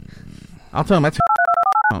 I'll tell him that's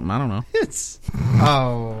something. I don't know. it's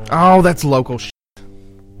oh. Oh, that's local shit.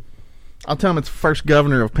 I'll tell him it's first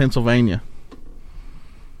governor of Pennsylvania.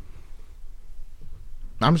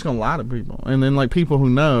 I'm just going to lie to people. And then, like, people who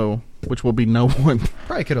know, which will be no one.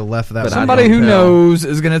 Probably could have left that. But one. Somebody don't who tell. knows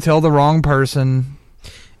is going to tell the wrong person.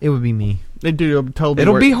 It would be me. They do told me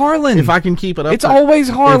It'll where- be Harlan. If I can keep it up. It's for- always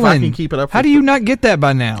Harlan. If I can keep it up. How for- do you not get that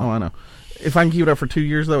by now? Oh, I know. If I can keep it up for 2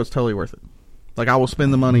 years, though, it's totally worth it. Like, I will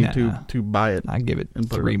spend the money Nah. to buy it. I give it And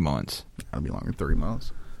put it 3 up. months. That'll be longer than 3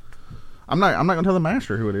 months. I'm not going to tell the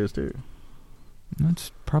master who it is, too.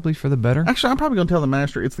 That's probably for the better. Actually, I'm probably going to tell the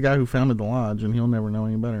master it's the guy who founded the lodge, and he'll never know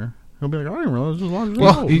any better. He'll be like, I didn't realize this lodge was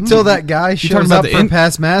Well, old." until that guy talking shows about up the for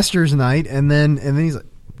past masters night, and then he's like,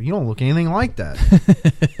 "You don't look anything like that.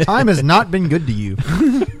 Time has not been good to you."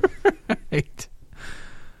 Right.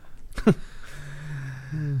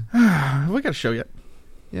 Have we got a show yet?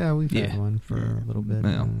 Yeah, we've Yeah. had one for a little bit.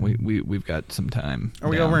 Well, we've got some time. Are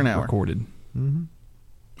we down over an hour? Recorded. Mhm.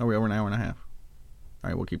 Are we over an hour and a half? All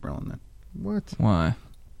right, we'll keep rolling then. What? Why?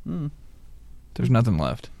 There's nothing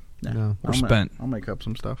left. Nah, No. We're spent. I'll make up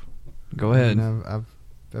some stuff. Go ahead. No,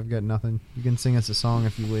 I've got nothing. You can sing us a song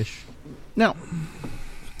if you wish. Now,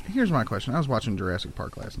 here's my question. I was watching Jurassic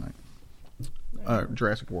Park last night.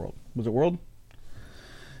 Jurassic World. Was it World?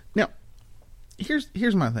 Now,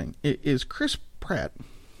 here's my thing. Is Chris Pratt,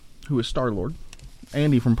 who is Star-Lord,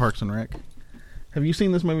 Andy from Parks and Rec, have you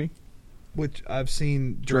seen this movie? Which I've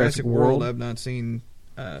seen Jurassic World. I've not seen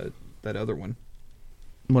that other one.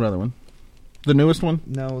 What other one? The newest one?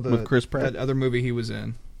 No, With Chris Pratt? That other movie he was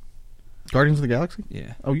in. Guardians of the Galaxy?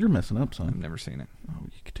 Yeah, Oh, you're messing up, I've son. never seen it. Oh,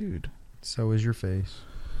 dude. So is your face.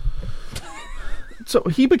 So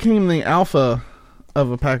he became the alpha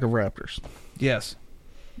of a pack of raptors. Yes,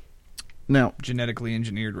 Now, genetically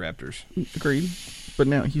engineered raptors. agreed. But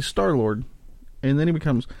now he's Star-Lord, and then he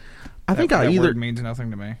becomes... I think that I either... word means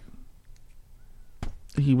nothing to me.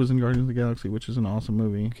 He was in Guardians of the Galaxy, which is an awesome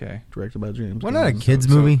movie. Okay, Directed by James. Why not a Gunn. kids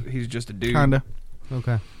So movie? he's just a dude. Kinda.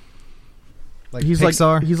 Okay. Like He's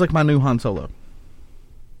Pixar. like he's like my new Han Solo.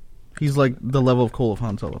 He's like the level of cool of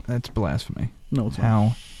Han Solo. That's blasphemy. No, it's not.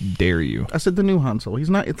 How dare you? I said the new Han Solo. He's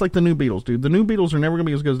not. It's like the new Beatles, dude. The new Beatles are never gonna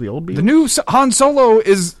be as good as the old Beatles. The new Han Solo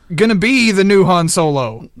is gonna be the new Han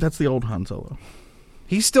Solo. That's the old Han Solo.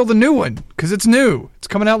 He's still the new one because it's new. It's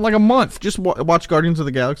coming out in like a month. Just watch Guardians of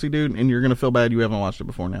the Galaxy, dude, and you're gonna feel bad you haven't watched it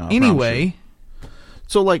before now. I promise Anyway, you.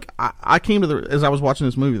 So like I came to as I was watching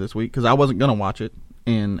this movie this week because I wasn't gonna watch it,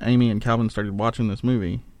 and Amy and Calvin started watching this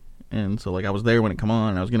movie, And so, like, I was there when it come on,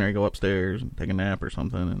 and I was getting ready to go upstairs and take a nap or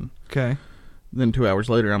something. And Okay. then 2 hours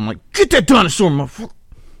later, I'm like, get that dinosaur, motherfucker!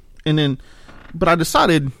 And then, but I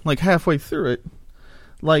decided, like, halfway through it,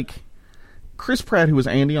 like, Chris Pratt, who was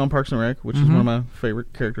Andy on Parks and Rec, which is one of my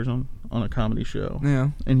favorite characters on a comedy show.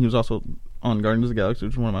 Yeah. And he was also on Guardians of the Galaxy,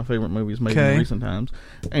 which is one of my favorite movies made in recent times.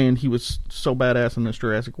 And he was so badass in this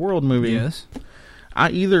Jurassic World movie. Yes.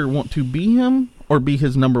 I either want to be him or be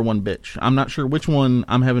his number one bitch. I'm not sure which one.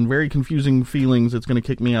 I'm having very confusing feelings. It's going to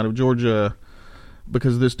kick me out of Georgia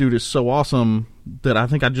because this dude is so awesome that I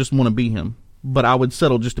think I just want to be him. But I would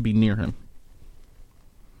settle just to be near him.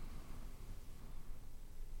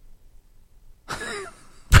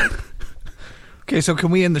 Okay, so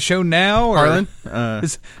can we end the show now? Or Harlan,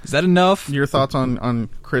 is that enough? your thoughts on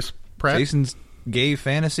Chris Pratt? Jason's gay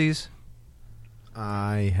fantasies?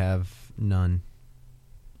 I have none.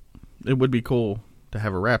 It would be cool to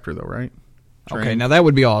have a raptor, though, right? Okay, now that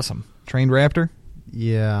would be awesome. Trained raptor?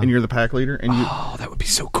 Yeah. And you're the pack leader, and you Oh, that would be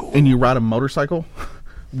so cool. and you ride a motorcycle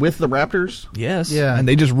with the raptors. Yes. Yeah. And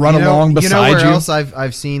they just run You know- along beside you. You know where else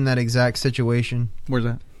I've seen that exact situation? Where's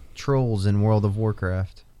that? Trolls in World of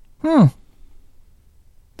Warcraft. Huh.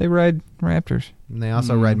 They ride raptors. And they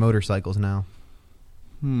also ride motorcycles now.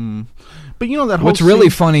 But you know that whole What's really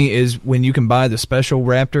scene- funny is when you can buy the special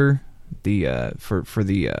raptor, the for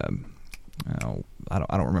the I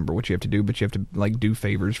don't remember what you have to do, but you have to like do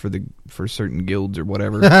favors for certain guilds or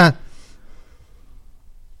whatever.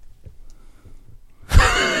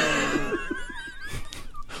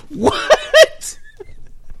 What?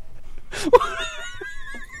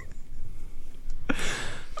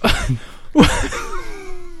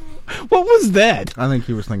 What was that? I think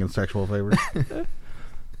he was thinking sexual favors.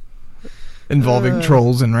 Involving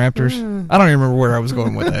trolls and raptors. I don't even remember where I was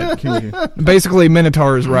going with that. Basically,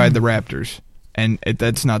 minotaurs ride the raptors, and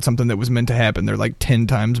that's not something that was meant to happen. They're like 10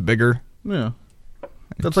 times bigger. Yeah.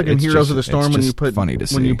 That's like in It's Heroes just- of the it's Storm when just you put funny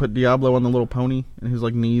to when you see. put Diablo on the little pony and his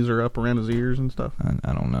like knees are up around his ears and stuff.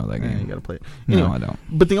 I don't know that Yeah, game. you gotta play it. No, Anyway, I don't.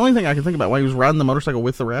 But the only thing I can think about while he was riding the motorcycle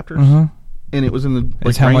with the raptors, and it was in the like,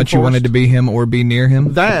 It's how much you rainforest, wanted to be him or be near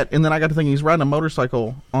him. that, and then I got to thinking he's riding a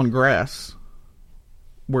motorcycle on grass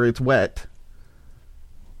where it's wet.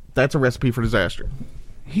 That's a recipe for disaster.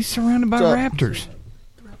 He's surrounded by So- raptors.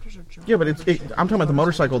 Yeah, but I'm talking about the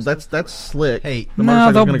motorcycle. That's slick. Hey, the No,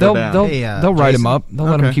 motorcycle's they'll gonna go down. they'll ride him Jason. up. They'll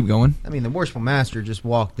let him Okay. keep going. I mean, the Worshipful Master just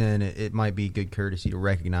walked in. It might be good courtesy to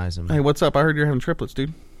recognize him. Hey, what's up? I heard you're having triplets,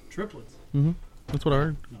 dude. Triplets. That's what I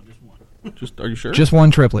heard. No, just one. Just are you sure? Just one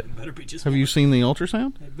triplet. Better be just Have you seen the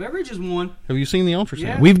ultrasound? one. Beverage is one. Have you seen the ultrasound?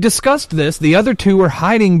 Yeah. We've discussed this. The other two are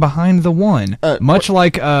hiding behind the one. Much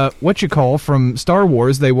like what you call from Star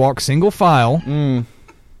Wars, they walk single file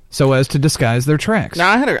so as to disguise their tracks. Now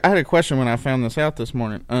I had a question when I found this out this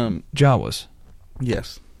morning. Jawas.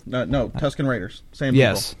 Yes. No, Tusken Raiders. Same people.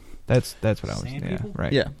 Yes. That's what I was. Sand Yeah, people?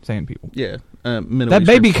 right. Yeah. Sand people. Yeah. Middle That Eastern.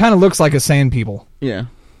 baby kind of looks like a sand people, Yeah.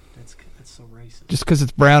 That's so racist. just because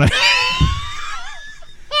it's brown.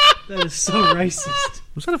 That is so racist.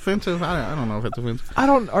 Was that offensive? I don't know if it's offensive. I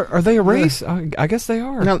don't. Are they a race? I guess they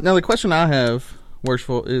are. Now the question I have,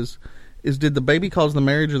 Worshipful, is did the baby cause the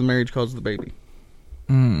marriage or the marriage cause the baby?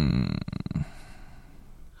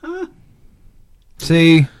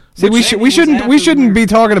 See, Which we baby was shouldn't after the be marriage?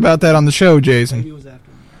 talking about that on the show, Jason. Maybe it was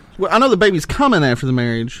after. Well, I know the baby's coming after the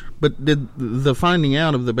marriage, but did the finding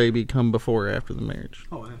out of the baby come before or after the marriage?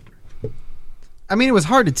 Oh, after. I mean, it was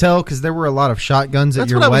hard to tell because there were a lot of shotguns at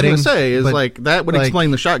That's your what I was wedding. going to say. Is but, like that would like-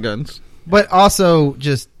 explain the shotguns. but also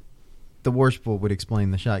just the Worshipful would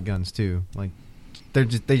explain the shotguns too. Like they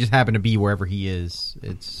just happen to be wherever he is.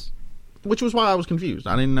 It's Which was why I was confused.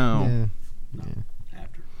 I didn't know.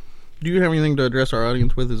 After. Do you have anything to address our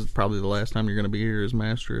audience with? This is probably the last time you're going to be here as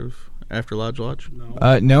master of After Lodge Lodge.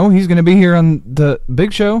 No. No, he's going to be here on the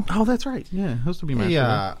big show. Oh, that's right. Yeah, supposed to be master.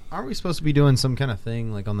 Yeah, aren't we supposed to be doing some kind of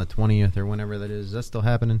thing like on the 20th or whenever that is? Is that still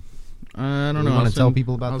happening? I don't Do know. you wanna I'll tell send-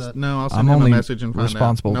 people about I'll- that? No, I'll I'm send him a only message and find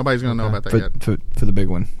responsible out. Nobody's going to know about that for, yet. for the big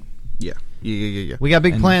one. Yeah. We got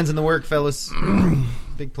big And- plans in the work, fellas.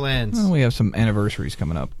 Big plans. Well, we have some anniversaries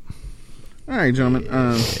coming up. All right, gentlemen.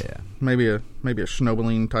 Yeah. Maybe a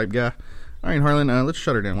Schnobeline type guy. All right, Harlan. Let's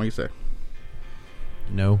shut her down. What do you say?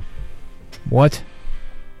 No. What?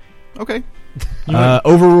 Okay.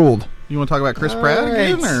 Overruled. You want to talk about Chris Pratt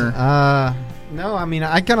again, or No, I mean,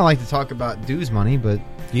 I kind of like to talk about dues money, but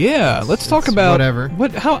Yeah, let's talk it's about whatever.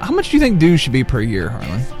 How much do you think dues should be per year,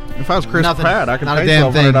 Harlan? if I was Chris nothing. Pratt, I could Not a pay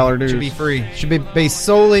damn thing. $1,200 dues. Should be free. Should be based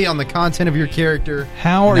solely on the content of your character.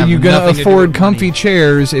 How and are have you going nothing to to do afford with comfy money.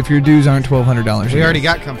 chairs if your dues aren't $1,200? We already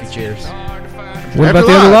got comfy chairs. What about After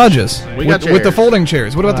the other Lodge, lodges? we got With the chairs. folding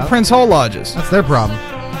chairs. What about the Prince Hall lodges? That's their problem.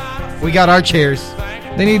 We got our chairs.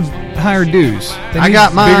 They need higher dues. They I need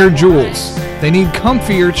got mine. bigger jewels. They need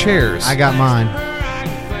comfier chairs. I got mine.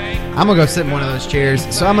 I'm going to go sit in one of those chairs.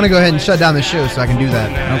 So I'm going to go ahead and shut down the show so I can do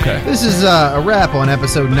that. Okay. This is a wrap on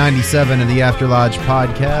episode 97 of the After Lodge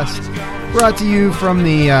podcast. Brought to you from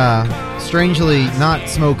the strangely not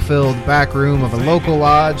smoke-filled back room of a local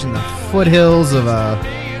lodge in the foothills of a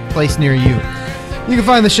place near you. You can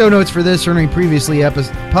find the show notes for this or any previously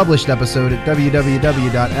published episode at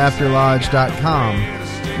www.afterlodge.com.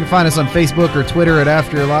 You can find us on Facebook or Twitter at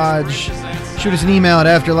After Lodge. Shoot us an email at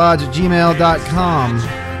afterlodge@gmail.com.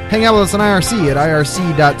 Hang out with us on IRC at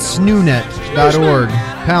irc.snoonet.org.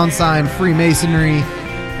 # Freemasonry.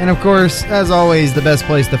 And of course, as always, the best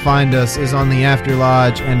place to find us is on the After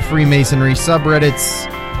Lodge and Freemasonry subreddits.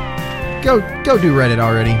 Go do Reddit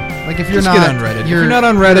already. Like if you're Just not get on Reddit. If you're not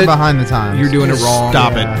on Reddit, you're behind the times. You're doing it wrong.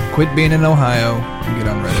 Stop it. Quit being in Ohio and get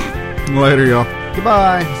on Reddit. Later, y'all.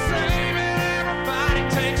 Goodbye. Everybody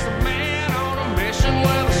takes a man on a mission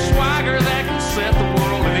with a swagger that can set the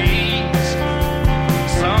world at ease.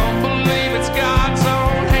 Some believe it's God's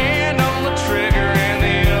own hand on the trigger, and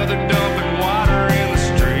the other dumping water in the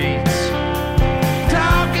streets.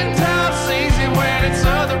 Talking tough's easy when it's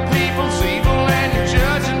other people's evil, and you're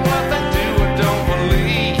judging what they do or don't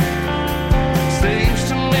believe. Seems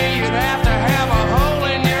to me you'd have to have a hole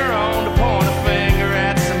in your own to point a finger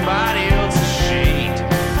at somebody else's sheet.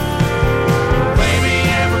 Baby,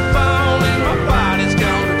 every bone in my body's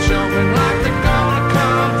gonna jumping like they're gonna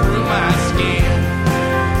come through my skin.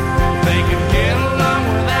 They could get along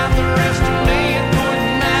without the rest of me, it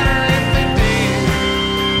wouldn't matter if they did.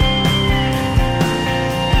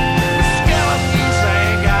 The skeletons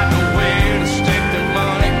ain't got nowhere to stick their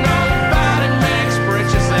money. Nobody makes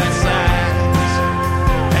britches that size.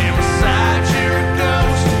 And besides, you're a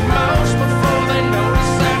ghost to most before they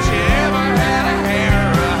notice that you ever had a hair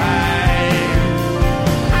or a hide.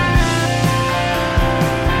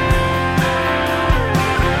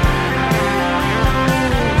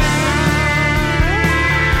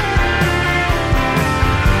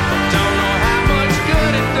 Don't know how much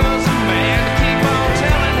good it does a man to keep on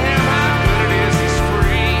telling him how good it is he's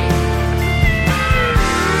free.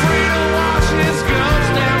 Free to wash his guts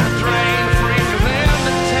down the drain. Free for them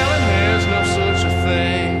to tell him there's no such a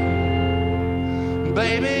thing.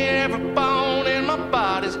 Baby, every bone in my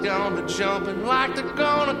body's gonna be jumping like they're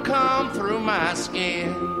gonna come through my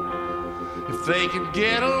skin. If they could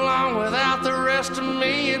get along without the rest of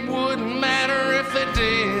me, it wouldn't matter if they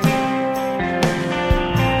did.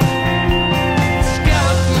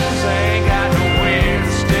 Skeletons ain't got nowhere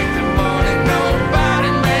to stick their money.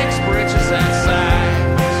 Nobody makes britches that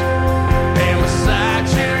size. And besides,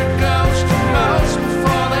 you're a ghost to most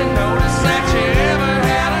before they notice that you ever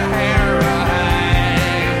had a hair or a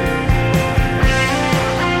hide.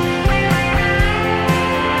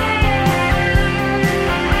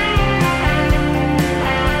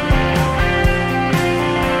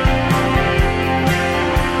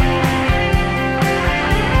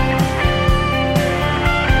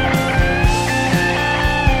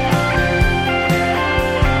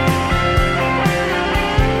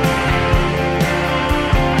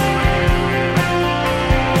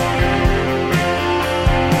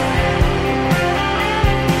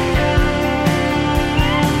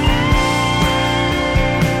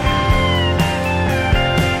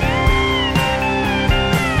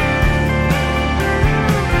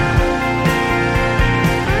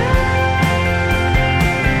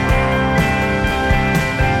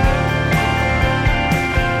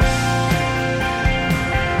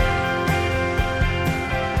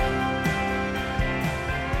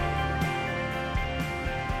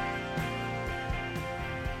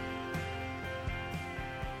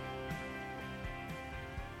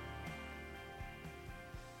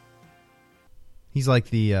 He's like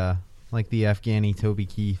the Afghani Toby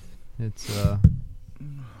Keith. It's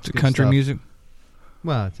It's good country stuff. music.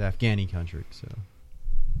 Well, it's Afghani country, so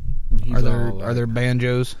Are there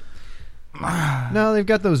banjos? no, they've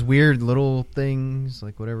got those weird little things,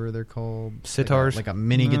 like whatever they're called, Sitars? like a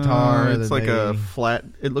mini guitar. It's that like they, a flat.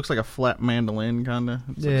 It looks like a flat mandolin, kind of.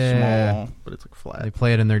 It's Yeah. like small, but it's like flat. They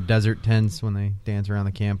play it in their desert tents when they dance around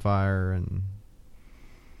the campfire and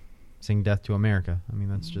sing "Death to America." I mean,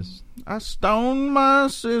 that's just. I stoned my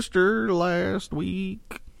sister last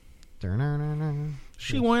week.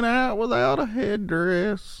 She went out without a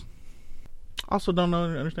headdress. Also, don't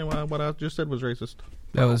understand why what I just said was racist.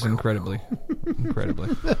 That was incredibly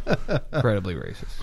racist.